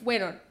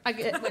 Wait on. I'll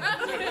be back.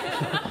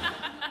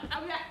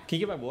 Can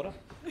you get my water?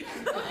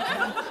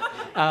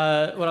 What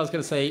I was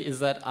going to say is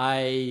that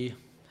I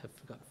have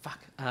forgotten.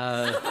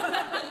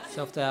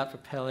 Self-doubt,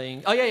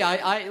 propelling. Oh yeah.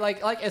 I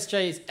like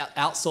SJ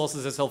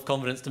outsources her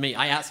self-confidence to me.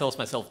 I outsource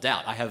my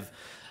self-doubt.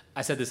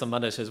 I said this on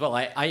Monday as well.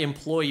 I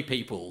employ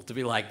people to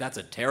be like, that's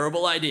a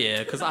terrible idea,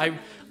 because I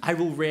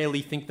will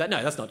rarely think that.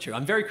 No, that's not true.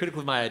 I'm very critical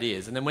of my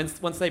ideas, and then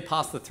once they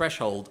pass the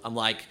threshold, I'm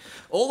like,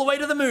 all the way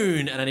to the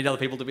moon, and I need other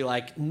people to be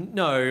like,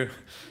 no,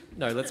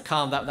 let's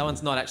calm that. That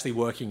one's not actually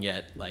working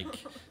yet.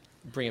 Like,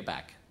 bring it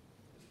back.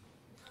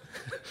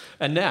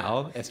 And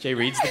now SJ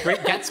reads The Great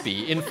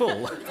Gatsby in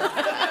full.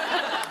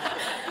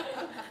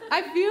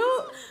 I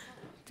feel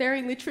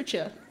very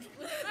literature.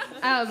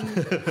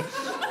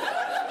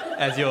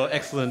 As your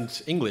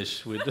excellent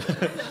English would.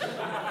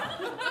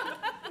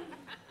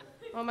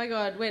 Oh my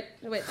god, wait.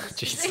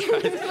 Jesus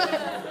Christ.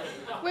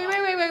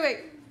 Wait.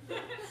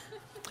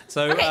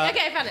 So, okay,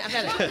 I found it.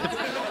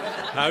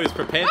 I was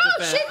prepared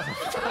to... Shit!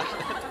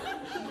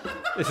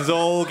 This is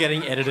all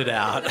getting edited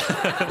out.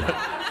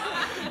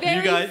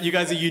 You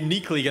guys are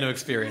uniquely going to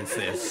experience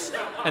this.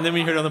 And then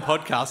when you hear it on the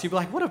podcast, you'll be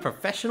like, what a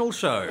professional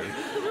show.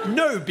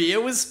 No beer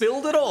was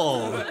spilled at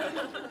all.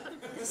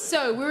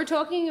 So we were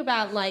talking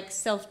about like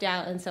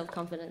self-doubt and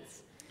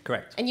self-confidence.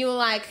 Correct. And you were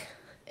like,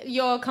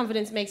 your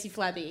confidence makes you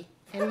flabby.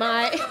 And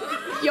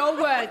your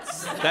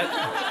words.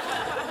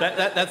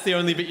 That's the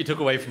only bit you took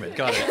away from it.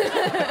 Got it.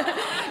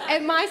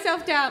 And my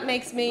self-doubt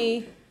makes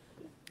me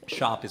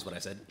Sharp is what I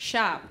said.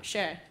 sharp,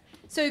 sure.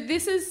 So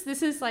this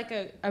is like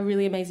a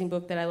really amazing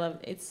book that I love.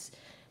 It's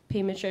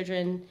Pema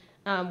Chodron,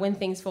 When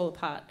Things Fall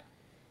Apart.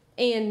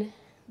 And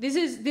this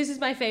is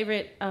my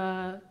favorite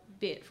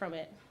bit from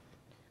it.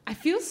 I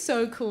feel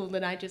so cool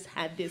that I just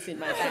had this in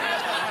my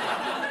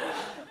bag.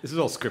 This is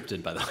all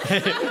scripted, by the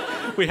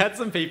way. We had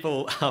some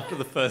people after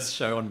the first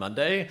show on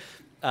Monday,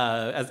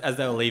 as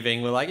they were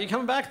leaving, we're like, "You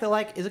coming back?" They're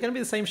like, "Is it going to be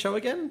the same show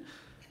again?"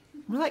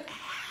 We're like,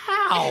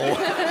 "How?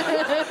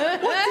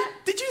 What?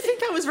 Did you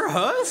think that was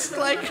rehearsed?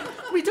 Like,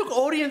 we took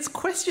audience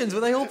questions, but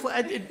they all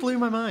it blew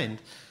my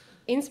mind."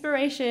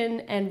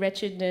 Inspiration and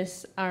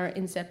wretchedness are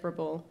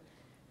inseparable.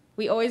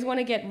 We always want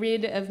to get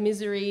rid of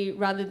misery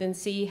rather than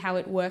see how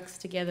it works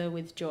together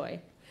with joy.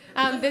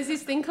 There's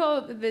this thing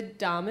called the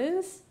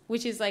Dharmas,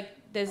 which is like,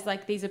 there's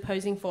like these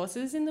opposing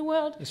forces in the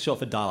world. It's short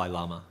for Dalai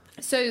Lama.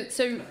 So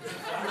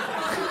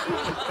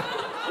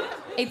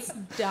it's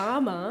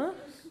Dharma.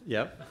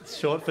 Yep, it's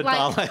short for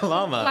Like- Dalai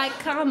Lama. Like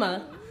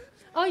karma.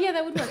 Oh yeah,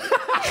 that would work.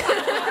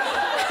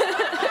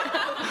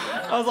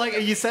 I was like, "Are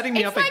you setting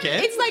me up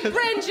again?" It's like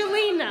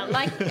Brangelina.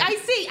 Like I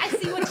see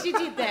what you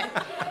did there.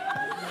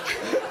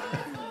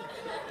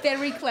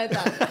 Very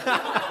clever.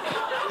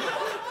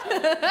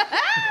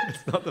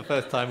 It's not the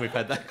first time we've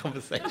had that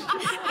conversation.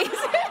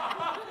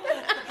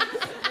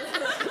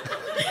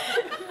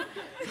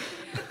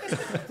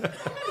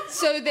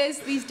 So there's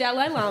these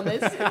Dalai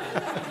Lamas.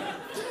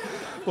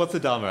 What's a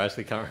Dharma? I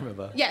actually can't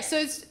remember. Yeah, so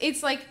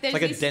it's like there's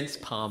Like a these... dense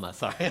Palmer,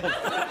 sorry.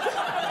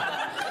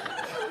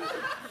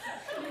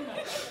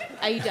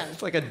 Are you done?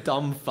 It's like a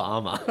dumb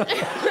farmer.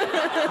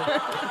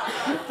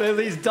 They're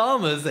these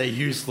Dharmas, they're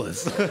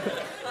useless.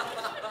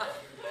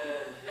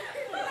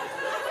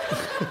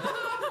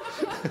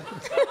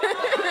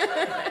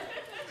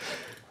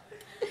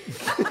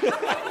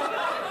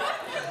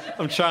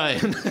 I'm trying.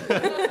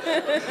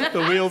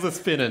 The wheels are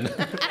spinning.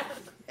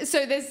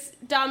 So there's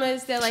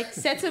Dharmas, they're like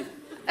sets of...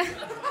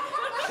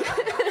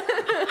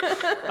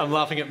 I'm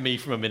laughing at me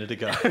from a minute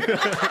ago.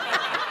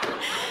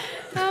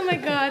 Oh my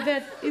God,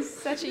 that is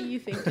such a you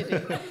thing to do.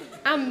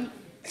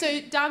 So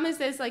Dharmas,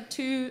 there's like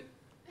two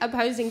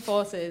opposing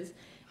forces,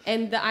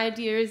 and the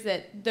idea is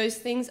that those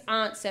things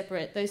aren't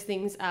separate. Those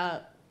things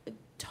are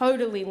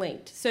totally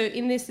linked. So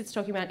in this, it's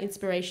talking about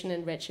inspiration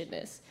and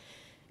wretchedness.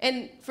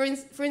 And for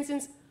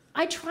instance,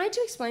 I tried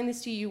to explain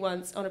this to you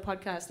once on a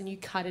podcast, and you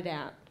cut it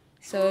out.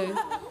 So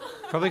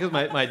Probably because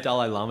my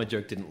Dalai Lama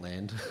joke didn't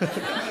land.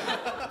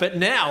 But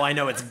now I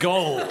know it's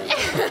gold.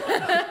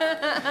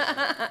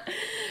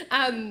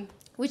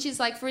 which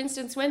is like, for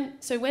instance, when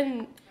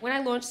I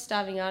launched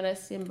Starving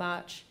Artists in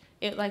March,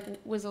 it like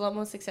was a lot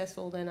more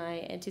successful than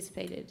I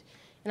anticipated,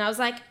 and I was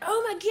like,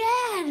 oh my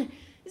God,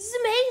 this is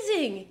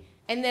amazing.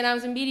 And then I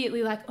was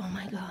immediately like, oh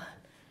my God,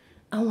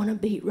 I want to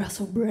beat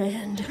Russell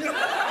Brand.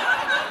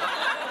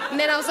 And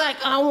then I was like,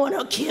 I want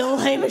to kill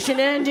Hamish and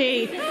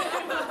Andy.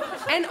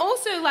 And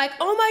also like,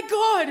 oh my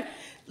God,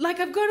 like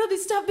I've got all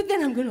this stuff, but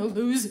then I'm going to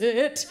lose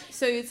it.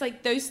 So it's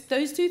like those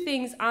two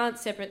things aren't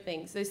separate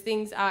things. Those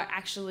things are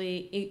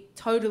actually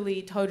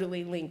totally,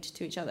 totally linked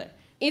to each other.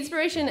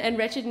 Inspiration and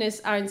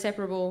wretchedness are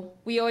inseparable.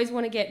 We always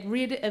want to get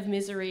rid of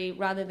misery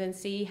rather than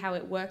see how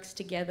it works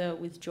together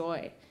with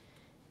joy.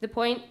 The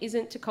point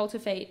isn't to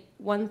cultivate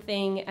one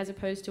thing as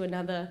opposed to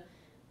another,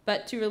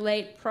 but to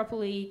relate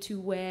properly to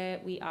where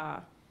we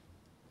are.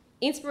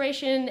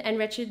 Inspiration and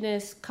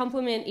wretchedness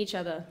complement each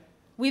other.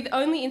 With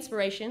only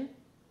inspiration,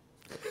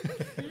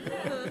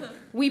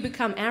 we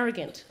become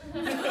arrogant.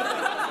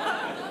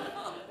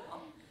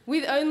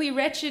 With only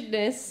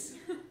wretchedness,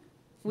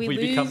 we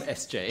become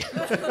SJ.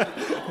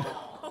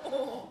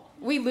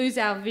 we lose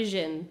our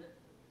vision.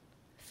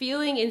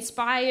 Feeling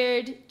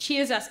inspired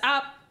cheers us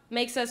up,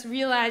 makes us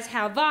realize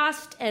how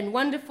vast and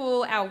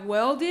wonderful our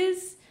world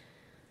is.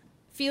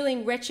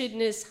 Feeling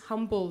wretchedness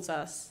humbles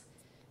us.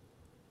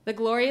 The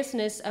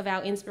gloriousness of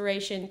our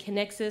inspiration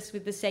connects us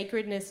with the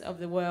sacredness of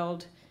the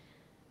world.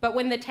 But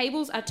when the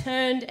tables are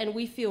turned and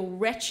we feel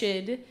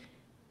wretched,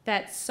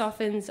 that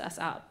softens us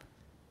up.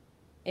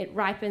 It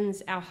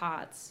ripens our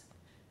hearts.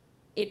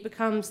 It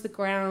becomes the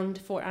ground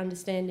for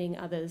understanding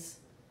others.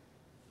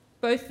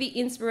 Both the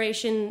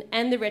inspiration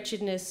and the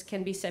wretchedness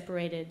can be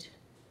separated.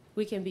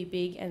 We can be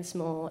big and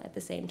small at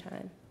the same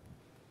time.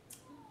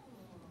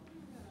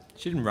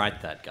 She didn't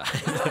write that, guy.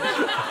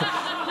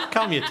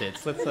 Calm your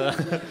tits. Let's.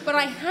 But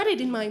I had it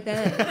in my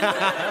bag.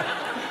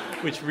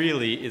 Which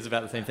really is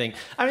about the same thing.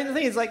 I mean, the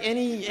thing is, like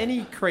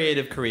any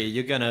creative career,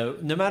 you're gonna,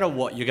 no matter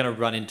what, you're gonna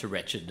run into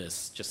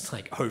wretchedness, just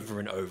like over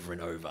and over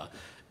and over.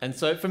 And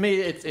so for me,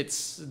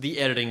 it's the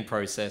editing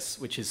process,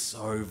 which is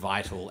so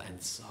vital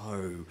and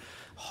so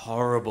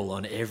horrible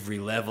on every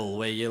level.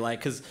 Where you're like,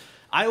 because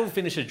I will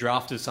finish a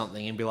draft of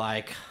something and be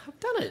like, I've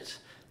done it.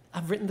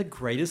 I've written the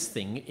greatest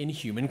thing in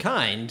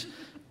humankind.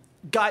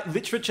 Guy,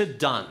 literature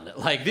done.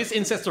 Like this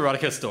incest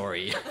erotica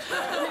story.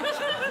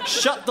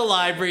 shut the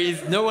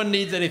libraries, no one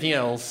needs anything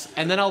else,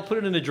 and then I'll put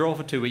it in a drawer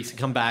for 2 weeks and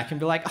come back and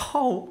be like,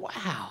 oh,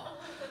 wow,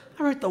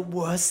 I wrote the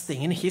worst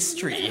thing in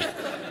history.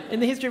 In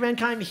the history of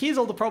mankind, here's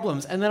all the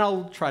problems. And then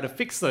I'll try to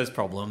fix those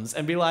problems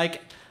and be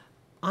like,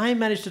 I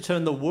managed to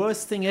turn the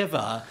worst thing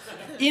ever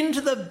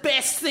into the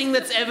best thing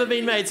that's ever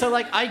been made. So,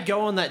 like, I go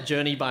on that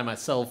journey by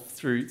myself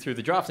through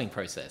the drafting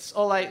process.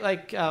 Or,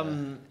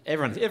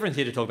 everyone's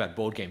here to talk about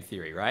board game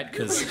theory, right?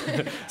 Because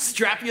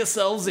strap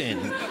yourselves in.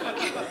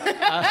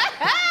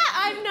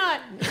 I'm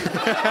not.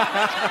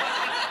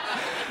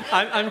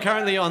 I'm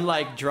currently on,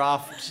 like,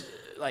 draft...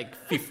 like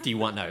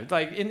 51, no,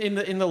 like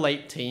in the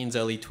late teens,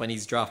 early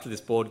 20s draft of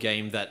this board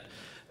game that,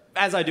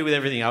 as I do with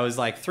everything, I was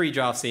like 3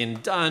 drafts in,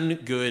 done,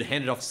 good,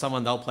 hand it off to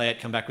someone, they'll play it,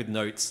 come back with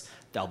notes.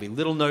 There'll be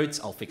little notes,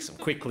 I'll fix them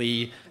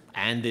quickly,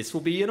 and this will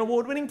be an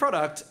award-winning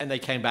product. And they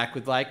came back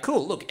with like,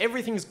 cool, look,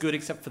 everything's good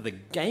except for the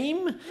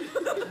game,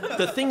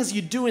 the things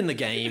you do in the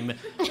game, and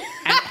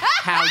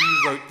how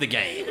you wrote the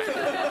game.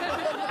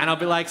 And I'll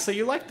be like, so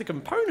you like the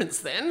components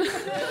then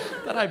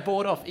that I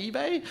bought off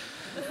eBay?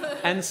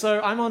 And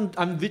so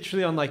I'm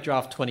literally on like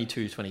draft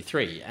 22,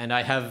 23, and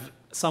I have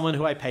someone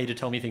who I pay to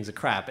tell me things are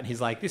crap, and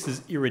he's like, this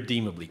is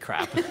irredeemably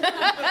crap.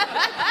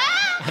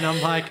 And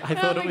I'm like, I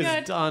thought it was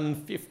done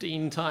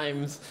 15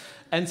 times.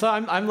 And so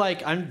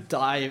I'm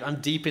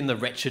deep in the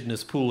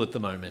wretchedness pool at the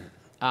moment.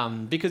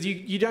 Because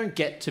you don't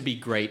get to be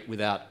great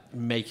without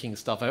making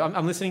stuff.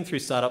 I'm listening through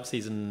Startup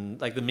Season,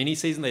 like the mini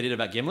season they did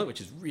about Gimlet,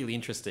 which is really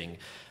interesting.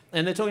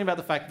 And they're talking about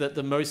the fact that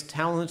the most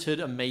talented,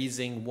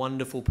 amazing,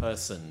 wonderful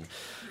person...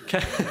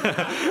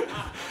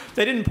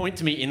 They didn't point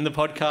to me in the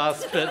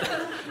podcast, but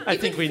I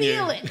think we knew. You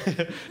can feel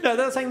it. No,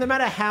 they're saying no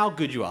matter how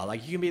good you are,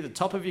 like you can be at the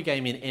top of your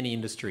game in any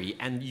industry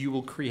and you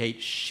will create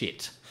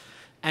shit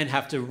and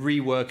have to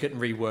rework it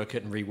and rework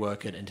it and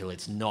rework it until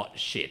it's not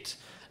shit.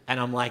 And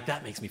I'm like,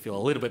 that makes me feel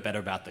a little bit better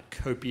about the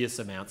copious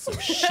amounts of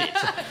shit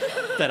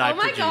that I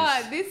produce. Oh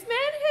my God, this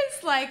man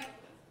has like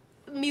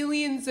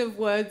millions of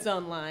words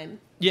online.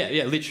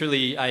 Yeah,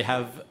 literally I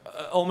have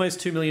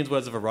almost 2 million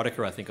words of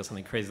erotica, I think, or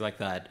something crazy like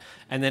that.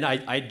 And then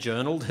I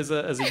journaled as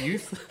a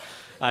youth.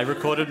 I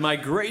recorded my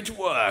great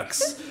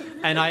works.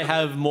 And I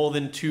have more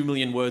than 2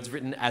 million words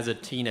written as a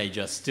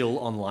teenager still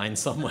online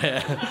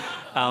somewhere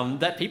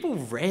that people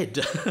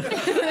read.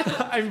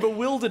 I'm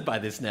bewildered by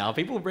this now.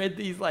 People read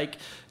these like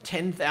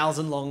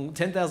 10,000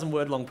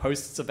 word long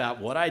posts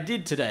about what I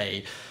did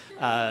today.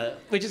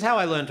 Which is how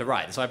I learned to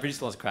write. So I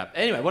produced lots of crap.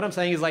 Anyway, what I'm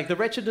saying is like the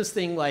wretchedness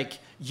thing, like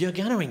you're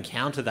going to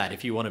encounter that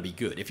if you want to be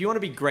good. If you want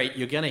to be great,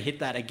 you're going to hit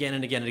that again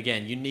and again and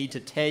again. You need to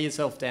tear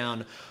yourself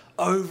down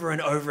over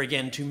and over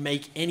again to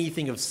make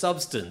anything of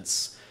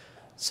substance.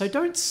 So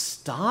don't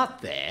start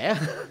there.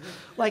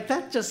 Like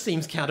that just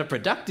seems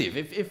counterproductive.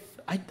 If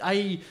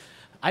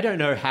I don't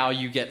know how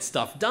you get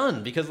stuff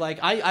done because like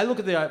I look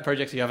at the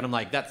projects you have and I'm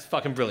like, that's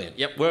fucking brilliant.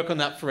 Yep, work on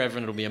that forever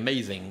and it'll be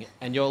amazing.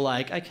 And you're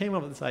like, I came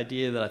up with this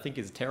idea that I think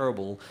is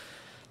terrible.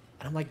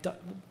 And I'm like,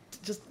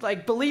 just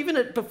like believe in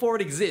it before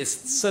it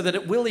exists so that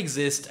it will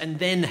exist and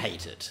then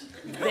hate it.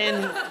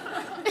 Then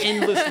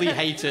endlessly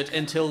hate it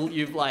until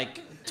you've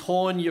like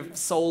torn your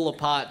soul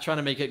apart trying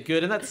to make it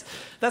good. And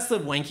that's the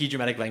wanky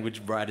dramatic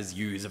language writers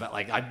use about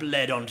like, I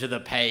bled onto the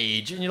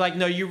page. And you're like,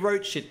 no, you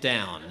wrote shit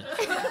down.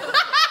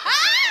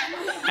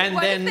 And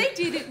what then if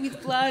they did it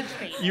with blood?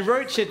 You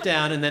wrote shit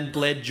down and then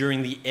bled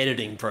during the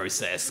editing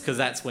process because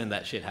that's when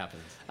that shit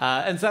happens.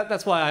 And so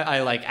that's why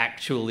I like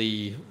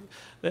actually...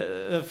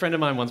 A friend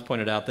of mine once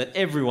pointed out that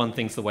everyone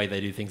thinks the way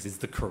they do things is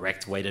the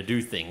correct way to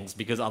do things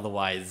because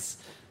otherwise,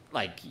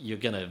 like, you're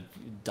going to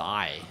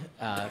die.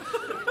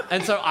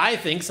 And so I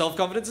think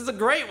self-confidence is a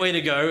great way to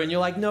go. And you're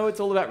like, no,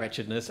 it's all about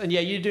wretchedness. And yeah,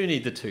 you do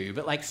need the two,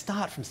 but like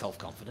start from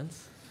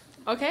self-confidence.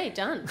 Okay,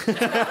 done.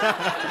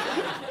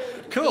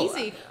 Cool.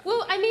 Easy.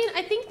 Well, I mean,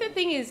 I think the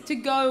thing is to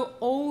go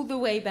all the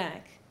way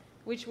back,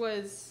 which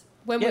was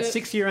when we were...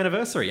 6-year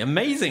anniversary.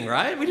 Amazing,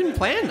 right? We didn't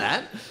plan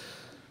that.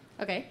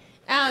 Okay.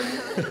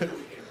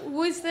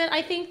 Was that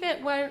I think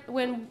that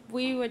when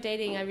we were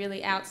dating, I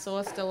really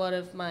outsourced a lot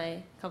of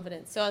my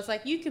confidence. So I was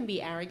like, you can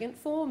be arrogant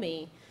for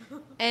me.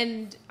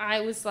 And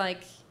I was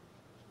like,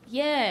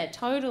 yeah,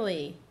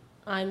 totally.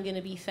 I'm going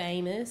to be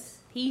famous.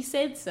 He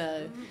said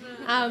so.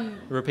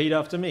 Repeat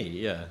after me,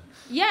 yeah.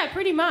 Yeah,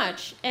 pretty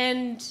much.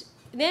 And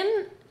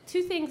then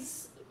 2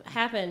 things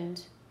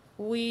happened.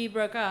 We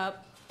broke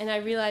up, and I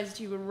realized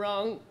you were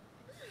wrong.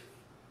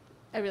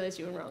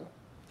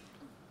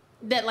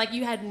 That, like,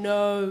 you had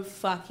no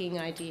fucking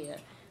idea.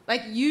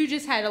 Like, you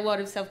just had a lot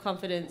of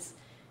self-confidence,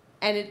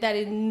 and that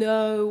in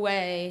no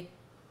way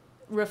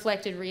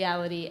reflected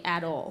reality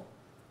at all.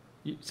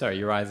 Sorry,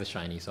 your eyes are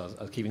shiny, so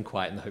I was keeping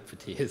quiet in the hope for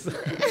tears.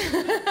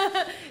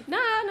 No.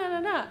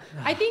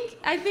 I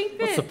think that...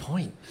 What's the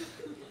point?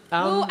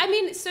 Well, I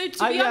mean, so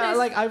to be honest...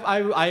 Like,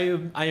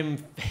 I am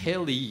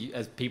fairly,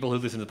 as people who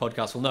listen to the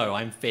podcast will know,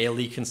 I'm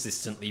fairly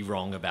consistently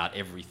wrong about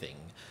everything.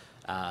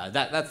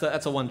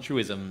 That's a one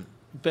truism.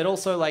 But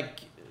also, like,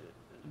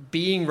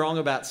 being wrong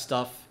about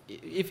stuff,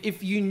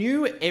 if you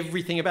knew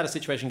everything about a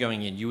situation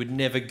going in, you would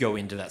never go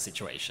into that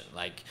situation.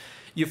 Like,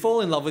 you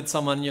fall in love with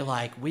someone, you're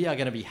like, we are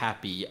going to be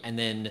happy. And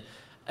then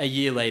a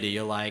year later,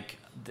 you're like,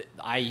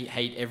 I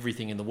hate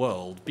everything in the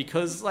world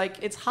because like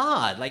it's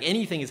hard. Like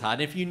anything is hard.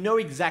 And if you know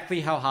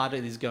exactly how hard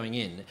it is going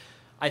in,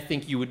 I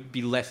think you would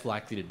be less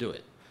likely to do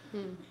it.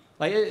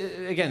 Like,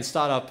 again,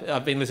 startup,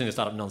 I've been listening to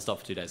Startup nonstop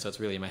for 2 days, so it's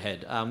really in my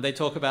head. They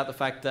talk about the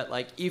fact that,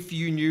 like, if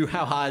you knew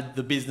how hard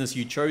the business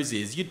you chose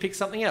is, you'd pick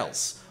something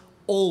else.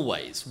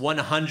 Always,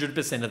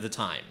 100% of the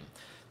time.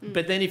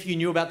 But then if you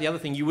knew about the other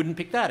thing, you wouldn't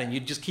pick that, and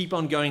you'd just keep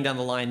on going down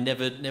the line,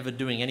 never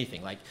doing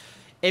anything. Like,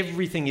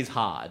 everything is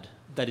hard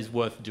that is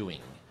worth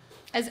doing.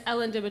 As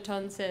Ellen de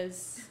Botton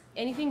says,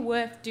 anything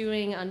worth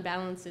doing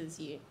unbalances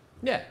you.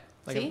 Yeah.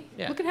 Like See?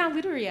 yeah. Look at how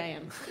literary I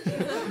am.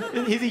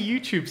 He's a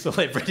YouTube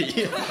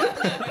celebrity.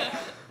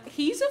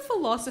 He's a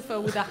philosopher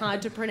with a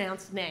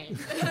hard-to-pronounce name.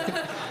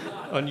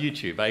 On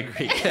YouTube, I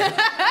agree.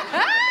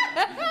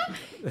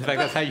 In fact,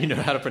 that's how you know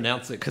how to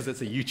pronounce it, because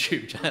it's a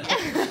YouTube channel.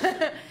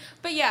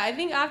 But yeah, I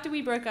think after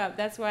we broke up,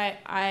 that's why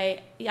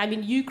I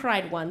mean, you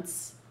cried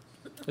once.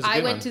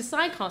 I went to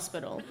psych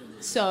hospital.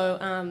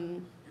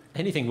 So,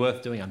 anything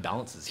worth doing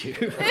unbalances you.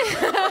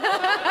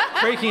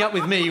 Breaking up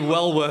with me,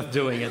 well worth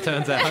doing, it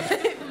turns out.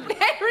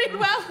 Very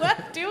well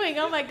worth doing.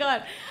 Oh my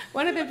God.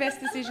 One of the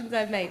best decisions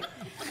I've made.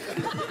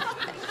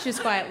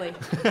 Just quietly.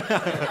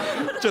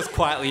 Just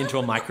quietly into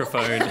a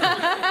microphone,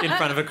 in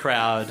front of a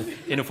crowd,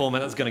 in a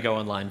format that's going to go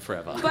online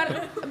forever.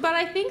 But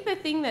I think the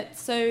thing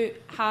that's so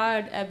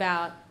hard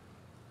about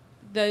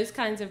those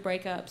kinds of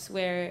breakups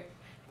where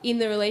in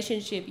the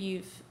relationship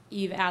you've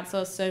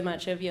outsourced so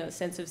much of your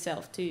sense of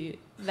self to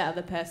the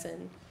other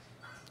person.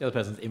 The other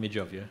person's image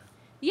of you.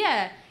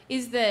 Yeah,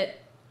 is that,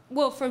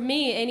 well, for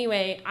me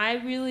anyway, I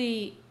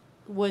really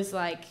was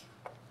like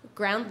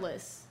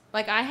groundless.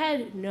 Like I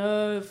had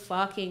no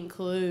fucking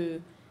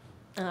clue.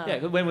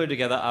 Yeah, when we were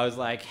together, I was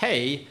like,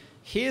 hey,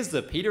 here's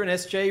the Peter and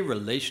SJ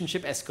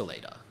relationship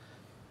escalator.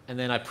 And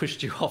then I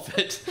pushed you off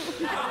it.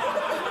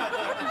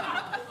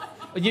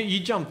 You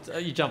jumped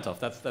off.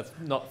 That's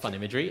not fun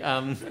imagery.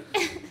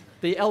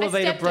 The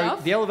elevator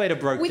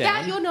broke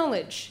without down. your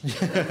knowledge.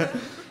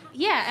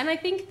 Yeah, and I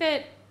think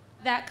that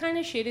kind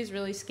of shit is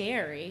really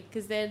scary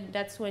because then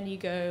that's when you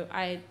go,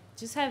 I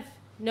just have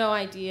no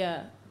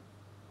idea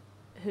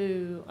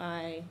who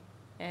I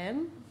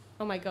am.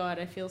 Oh my God,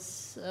 I feel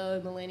so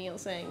millennial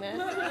saying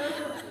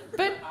that.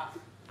 But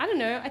I don't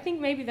know. I think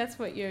maybe that's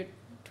what your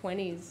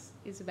 20s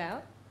is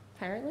about,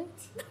 apparently.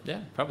 Yeah,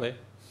 probably.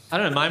 I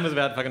don't know, mine was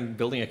about fucking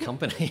building a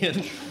company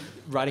and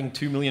writing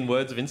 2 million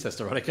words of incest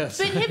erotica.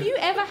 But have you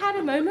ever had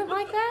a moment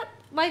like that?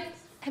 Like,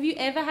 have you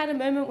ever had a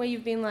moment where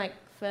you've been like,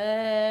 fuck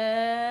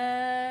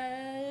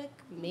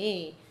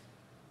me?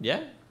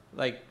 Yeah,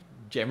 like,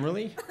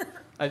 generally.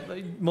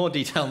 More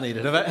detail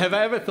needed. Have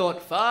I ever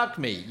thought, fuck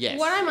me? Yes.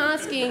 What I'm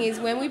asking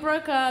is, when we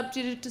broke up,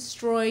 did it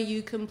destroy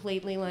you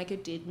completely like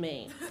it did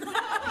me?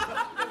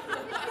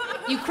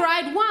 You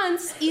cried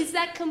once. Is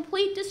that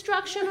complete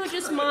destruction or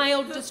just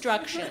mild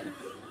destruction?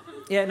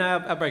 Yeah, no,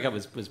 our breakup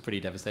was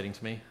pretty devastating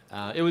to me.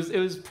 It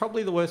was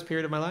probably the worst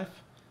period of my life.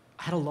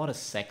 I had a lot of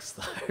sex,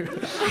 though.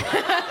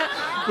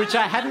 Which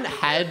I hadn't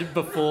had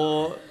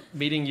before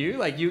meeting you.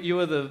 Like, you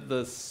were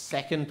the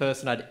second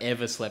person I'd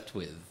ever slept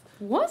with.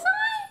 Was I?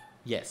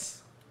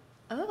 Yes.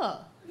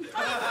 Oh.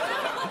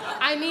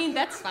 I mean,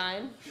 that's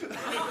fine.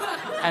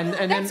 And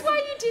That's then, why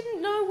you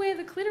didn't know where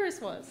the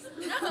clitoris was.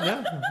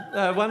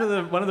 yeah. One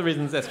of the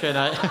reasons SJ and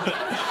I...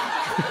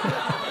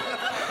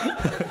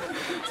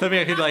 Hoping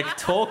I could like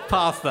talk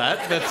past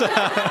that, but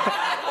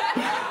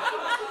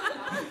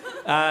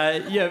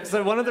yeah.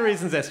 So one of the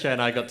reasons SJ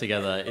and I got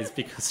together is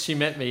because she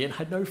met me and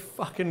had no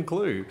fucking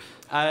clue.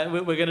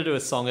 We're going to do a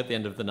song at the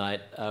end of the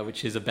night,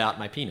 which is about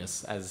my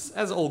penis,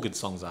 as all good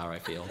songs are, I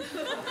feel.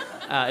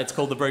 It's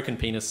called the Broken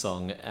Penis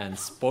Song, and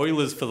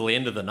spoilers for the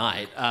end of the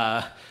night.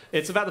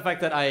 It's about the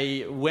fact that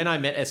when I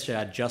met SJ,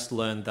 I just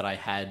learned that I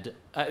had...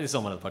 this is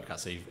on one of the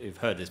podcasts, so you've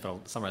heard this, but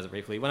I'll summarize it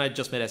briefly. When I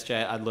just met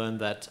SJ, I learned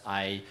that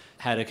I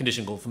had a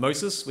condition called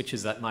phimosis, which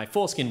is that my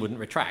foreskin wouldn't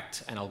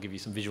retract, and I'll give you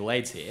some visual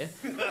aids here.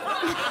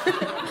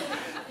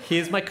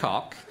 Here's my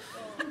cock,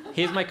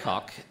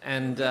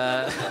 and...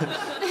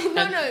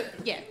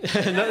 Yeah.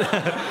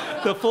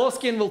 The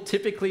foreskin will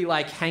typically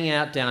like hang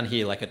out down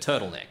here like a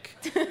turtleneck.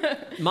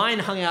 Mine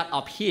hung out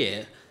up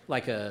here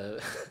like a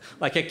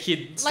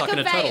kid stuck in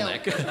a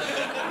turtleneck.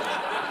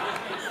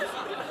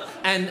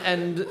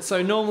 and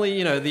so normally,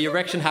 you know, the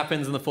erection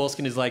happens and the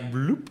foreskin is like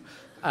bloop.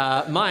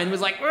 Mine was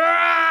like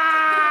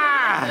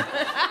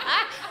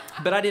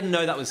but I didn't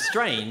know that was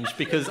strange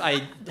because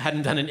I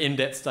hadn't done an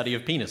in-depth study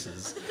of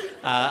penises.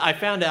 I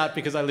found out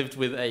because I lived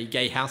with a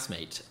gay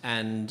housemate,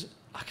 and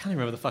I can't even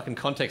remember the fucking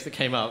context that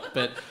came up,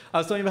 but I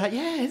was talking about,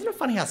 yeah, isn't it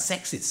funny how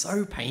sex is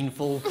so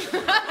painful?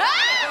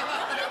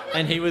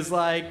 And he was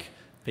like,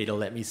 Peter,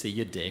 let me see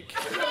your dick.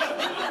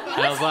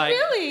 And I was like,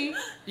 Really?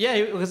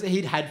 yeah, because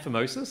he'd had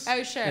phimosis.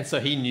 Oh, sure. And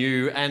so he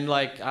knew, and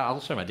like,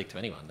 I'll show my dick to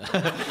anyone.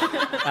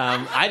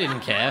 I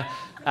didn't care.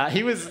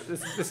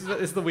 This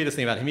is the weirdest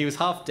thing about him. He was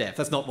half deaf.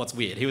 That's not what's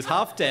weird. He was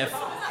half deaf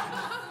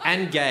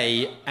and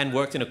gay and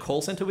worked in a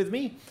call center with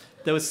me.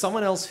 there was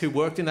someone else who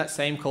worked in that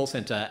same call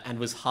center and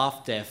was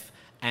half deaf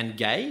and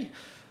gay.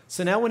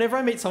 So now whenever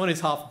I meet someone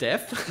who's half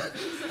deaf,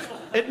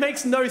 it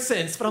makes no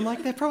sense, but I'm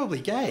like, they're probably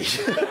gay.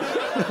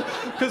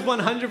 Because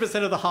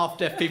 100% of the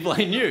half-deaf people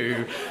I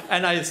knew,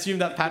 and I assumed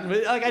that pattern,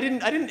 like I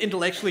didn't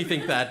intellectually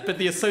think that, but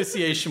the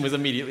association was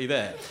immediately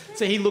there.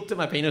 So he looked at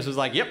my penis and was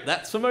like, yep,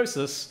 that's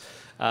phimosis,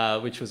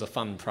 which was a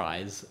fun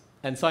prize.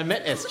 And so I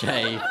met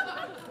SJ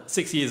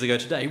 6 years ago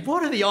today.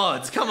 What are the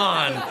odds? Come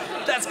on,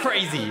 that's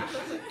crazy.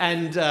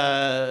 And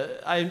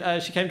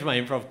she came to my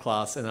improv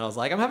class and I was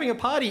like, I'm having a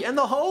party and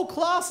the whole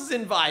class is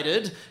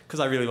invited,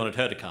 because I really wanted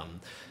her to come.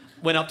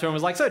 Went up to her and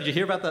was like, so did you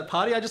hear about that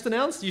party I just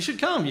announced? You should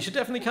come. You should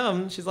definitely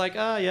come. She's like,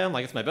 yeah. I'm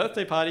like, it's my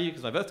birthday party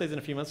because my birthday's in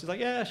a few months. She's like,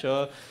 yeah,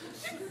 sure.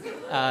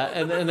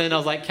 And then I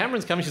was like,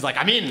 Cameron's coming. She's like,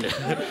 I'm in.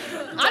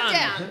 I'm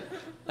down.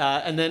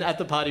 And then at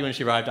the party when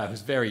she arrived, I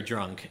was very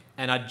drunk.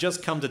 And I'd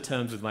just come to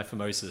terms with my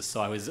phimosis, so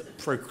I was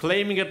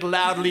proclaiming it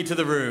loudly to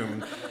the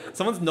room.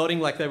 Someone's nodding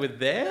like they were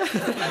there.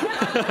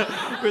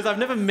 Because I've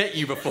never met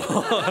you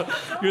before.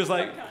 He was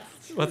like,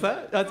 what's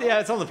that? Yeah,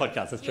 it's on the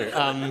podcast, that's true.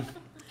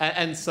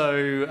 And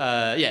so,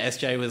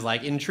 SJ was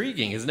like,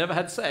 intriguing, has never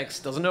had sex,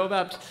 doesn't know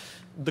about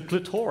the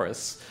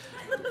clitoris.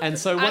 And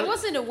so I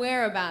wasn't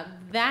aware about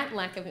that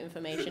lack of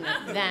information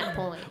at that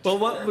point.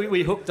 Well,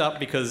 we hooked up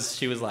because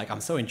she was like,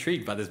 I'm so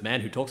intrigued by this man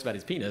who talks about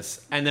his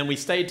penis. And then we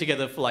stayed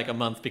together for like a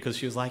month because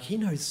she was like, he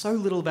knows so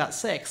little about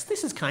sex.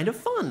 This is kind of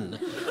fun.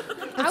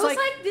 I was like,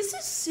 this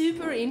is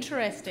super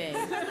interesting.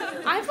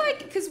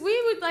 Because we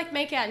would like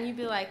make out and you'd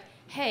be like,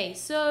 hey,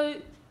 so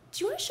do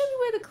you want to show me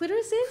where the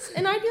clitoris is?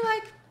 And I'd be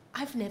like,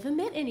 I've never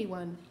met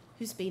anyone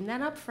who's been that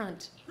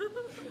upfront.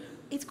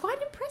 It's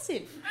quite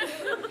impressive.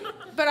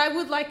 But I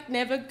would like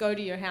never go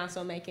to your house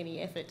or make any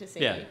effort to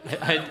see you.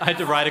 I had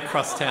to ride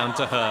across town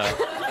to her.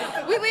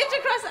 We lived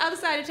across the other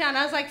side of town.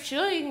 I was like,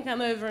 sure, you can come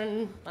over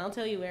and I'll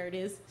tell you where it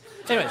is.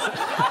 Anyways.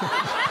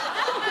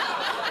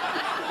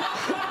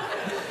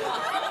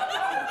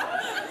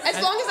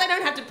 As long as I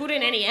don't have to put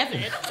in any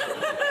effort.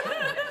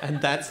 And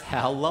that's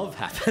how love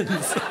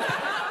happens.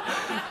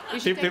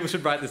 People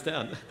should write this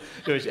down.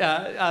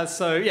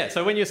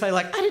 So when you say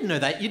like, I didn't know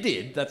that, you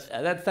did.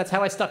 That's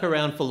how I stuck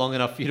around for long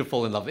enough for you to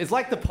fall in love. It's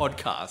like the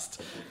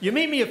podcast. You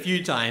meet me a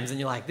few times and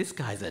you're like, this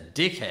guy's a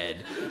dickhead.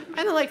 And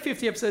then like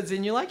 50 episodes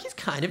in, you're like, he's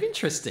kind of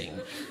interesting.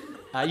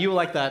 You were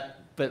like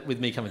that, but with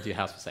me coming to your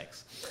house for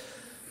sex.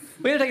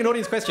 We're going to take an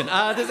audience question.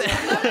 We're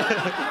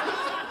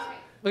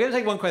going to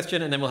take one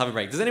question and then we'll have a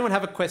break. Does anyone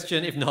have a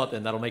question? If not,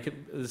 then that'll make the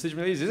decision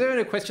really easy. Is there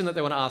any question that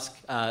they want to ask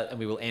and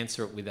we will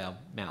answer it with our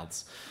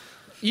mouths?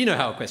 You know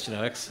how a question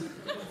works.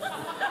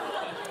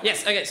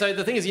 Yes, okay, so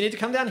the thing is you need to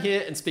come down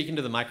here and speak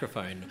into the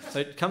microphone.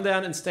 So come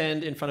down and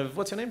stand in front of,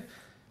 what's your name?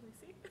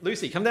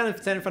 Lucy. Come down and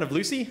stand in front of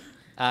Lucy.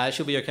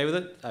 She'll be okay with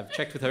it. I've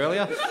checked with her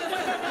earlier.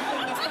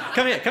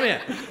 Come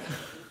here.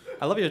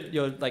 I love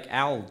your like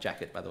owl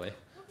jacket, by the way.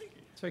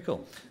 It's very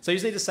cool. So you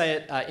just need to say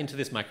it into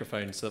this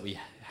microphone so that we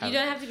have... You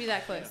don't have to be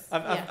that close.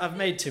 I've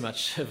made too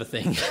much of a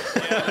thing.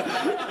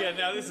 Yeah,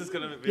 now this is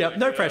going to be... Yeah,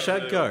 no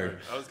pressure, go.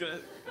 I was going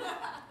to...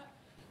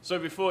 So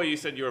before you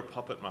said you're a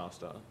puppet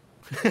master.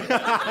 And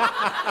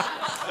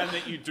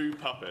that you do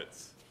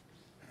puppets.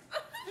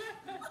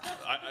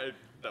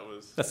 That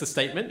was... That's the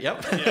statement,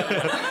 yep. Yeah,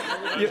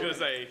 I was going to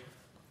say,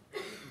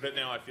 but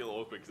now I feel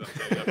awkward because I'm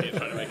standing up here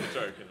trying to make a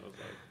joke and it was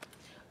like...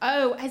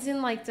 Oh, as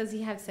in like, does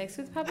he have sex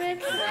with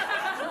puppets?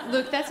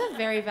 Look, that's a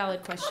very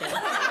valid question.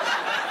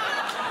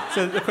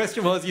 So the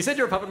question was, you said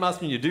you're a puppet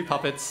master and you do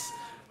puppets,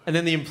 and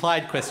then the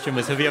implied question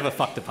was, have you ever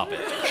fucked a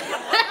puppet?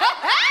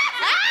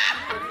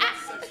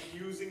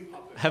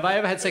 Have I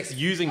ever had sex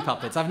using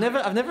puppets? I've never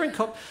Oh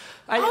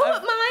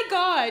my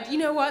God. You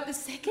know what? The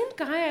second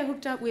guy I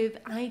hooked up with,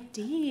 I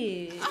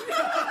did.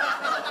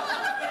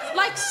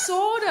 Like,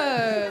 sort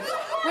of.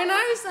 When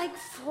I was like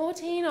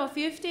 14 or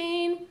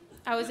 15,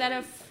 I was at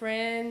a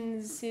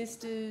friend's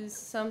sister's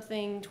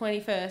something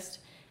 21st,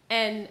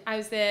 and I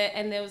was there,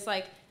 and there was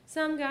like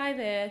some guy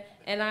there,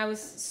 and I was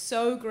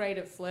so great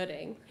at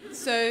flirting.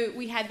 So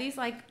we had these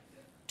like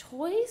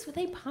toys. Were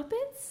they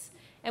puppets?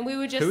 And we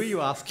were just... Who are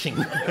you asking?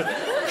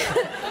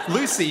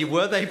 Lucy,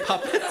 were they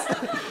puppets?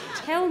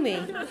 Tell me.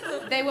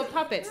 They were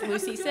puppets,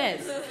 Lucy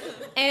says.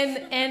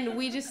 And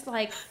we just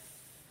like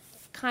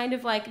kind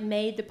of like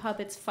made the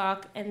puppets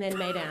fuck and then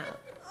made out.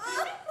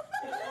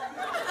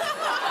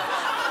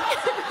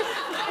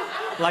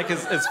 Like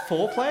as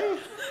foreplay?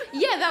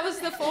 Yeah, that was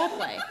the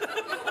foreplay.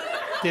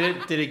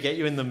 Did it get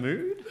you in the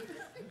mood?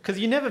 Because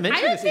you never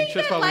mentioned this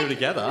interest while we were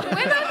together.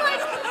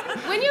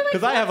 When you're like...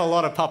 Because I have a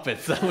lot of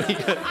puppets that we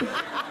could...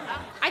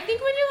 I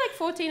think when you're like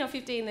 14 or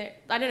 15,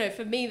 I don't know,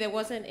 for me, there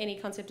wasn't any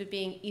concept of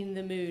being in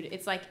the mood.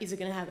 It's like, is it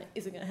going to happen?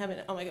 Is it going to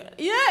happen? Oh my God.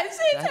 Yeah, it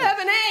seems to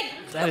happening.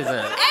 That is it.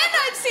 And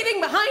I'm sitting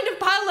behind a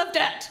pile of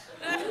dirt.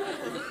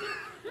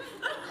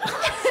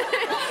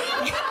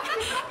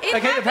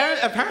 Okay,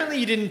 apparently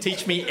you didn't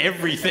teach me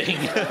everything.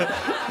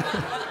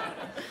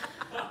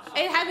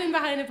 It happened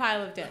behind a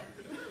pile of dirt.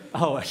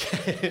 Oh,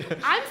 okay.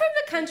 I'm from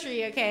the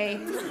country, okay?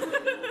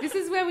 This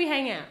is where we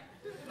hang out.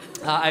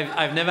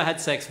 I've never had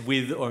sex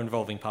with or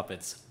involving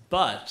puppets,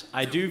 But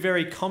I do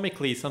very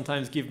comically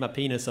sometimes give my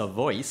penis a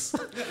voice. Oh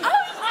my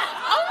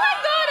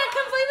god, I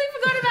completely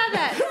forgot about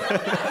that.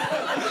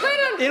 Wait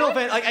on. In all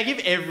fairness, like I give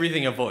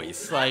everything a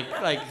voice. Like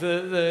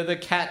the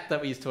cat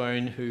that we used to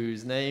own,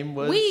 whose name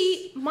was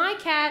My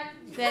cat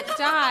that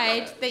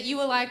died, that you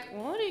were like,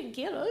 why don't you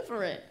get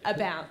over it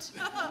about?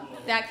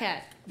 That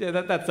cat. Yeah,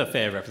 that's a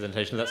fair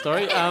representation of that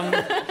story.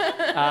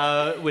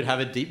 Would have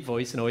a deep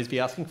voice and always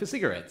be asking for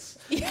cigarettes.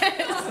 Yes.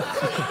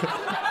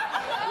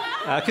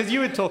 Because you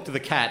would talk to the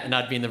cat and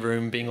I'd be in the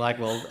room being like,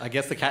 well, I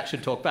guess the cat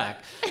should talk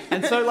back.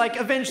 And so, like,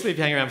 eventually if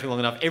you hang around for long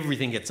enough,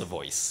 everything gets a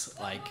voice.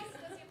 Like,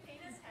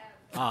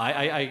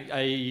 I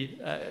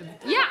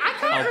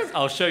can't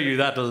I'll show you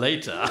that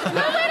later. No,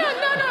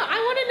 I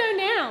want to know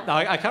now. No,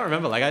 I can't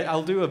remember. Like,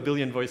 I'll do a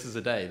billion voices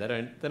a day.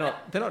 They're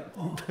not...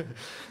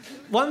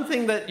 One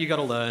thing that you got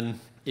to learn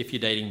if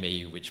you're dating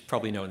me, which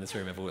probably no one in this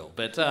room ever will,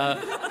 but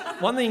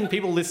one thing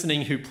people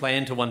listening who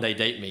plan to one day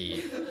date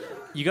me,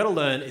 you got to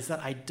learn is that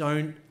I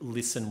don't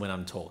listen when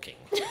I'm talking.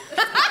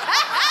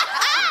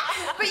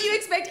 But you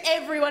expect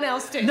everyone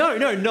else to. No,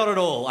 not at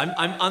all.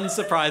 I'm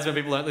unsurprised when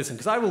people don't listen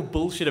because I will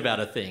bullshit about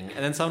a thing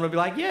and then someone will be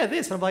like, yeah,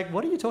 this. And I'm like,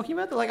 what are you talking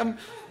about? They're like,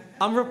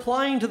 I'm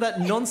replying to that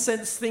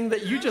nonsense thing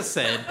that you just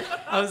said.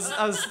 I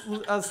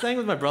was staying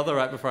with my brother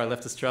right before I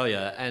left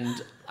Australia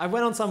and I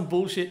went on some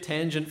bullshit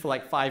tangent for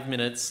like 5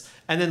 minutes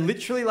and then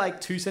literally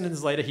like 2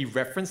 sentences later he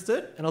referenced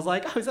it and I was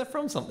like, oh, is that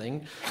from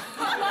something?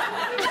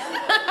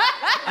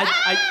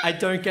 I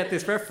don't get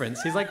this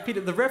reference. He's like,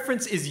 Peter, the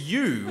reference is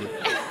you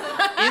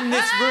in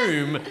this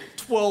room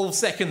 12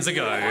 seconds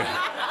ago.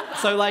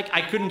 So like,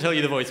 I couldn't tell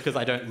you the voice because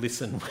I don't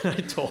listen when I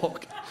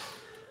talk.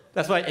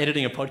 That's why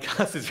editing a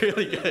podcast is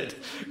really good.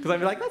 Because I'd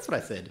be like, that's what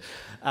I said.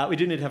 We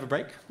do need to have a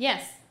break.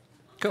 Yes.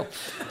 Cool.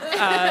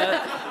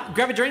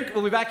 Grab a drink.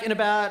 We'll be back in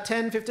about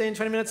 10, 15,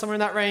 20 minutes, somewhere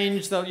in that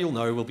range. So you'll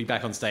know we'll be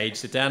back on stage.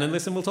 Sit down and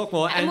listen. We'll talk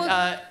more.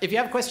 And if you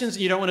have questions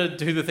and you don't want to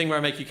do the thing where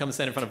I make you come and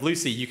stand in front of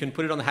Lucy, you can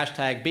put it on the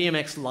hashtag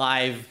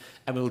BMXLive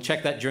and we'll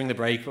check that during the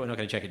break, but we're not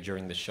going to check it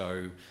during the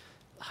show.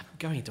 I'm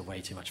going into way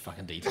too much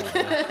fucking detail.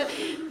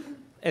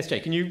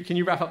 SJ, can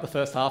you wrap up the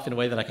first half in a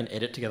way that I can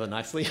edit together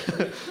nicely?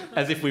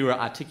 As if we were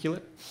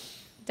articulate?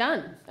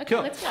 Done. Okay,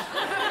 Cool. let's go.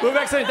 We'll be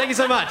back soon. Thank you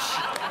so much.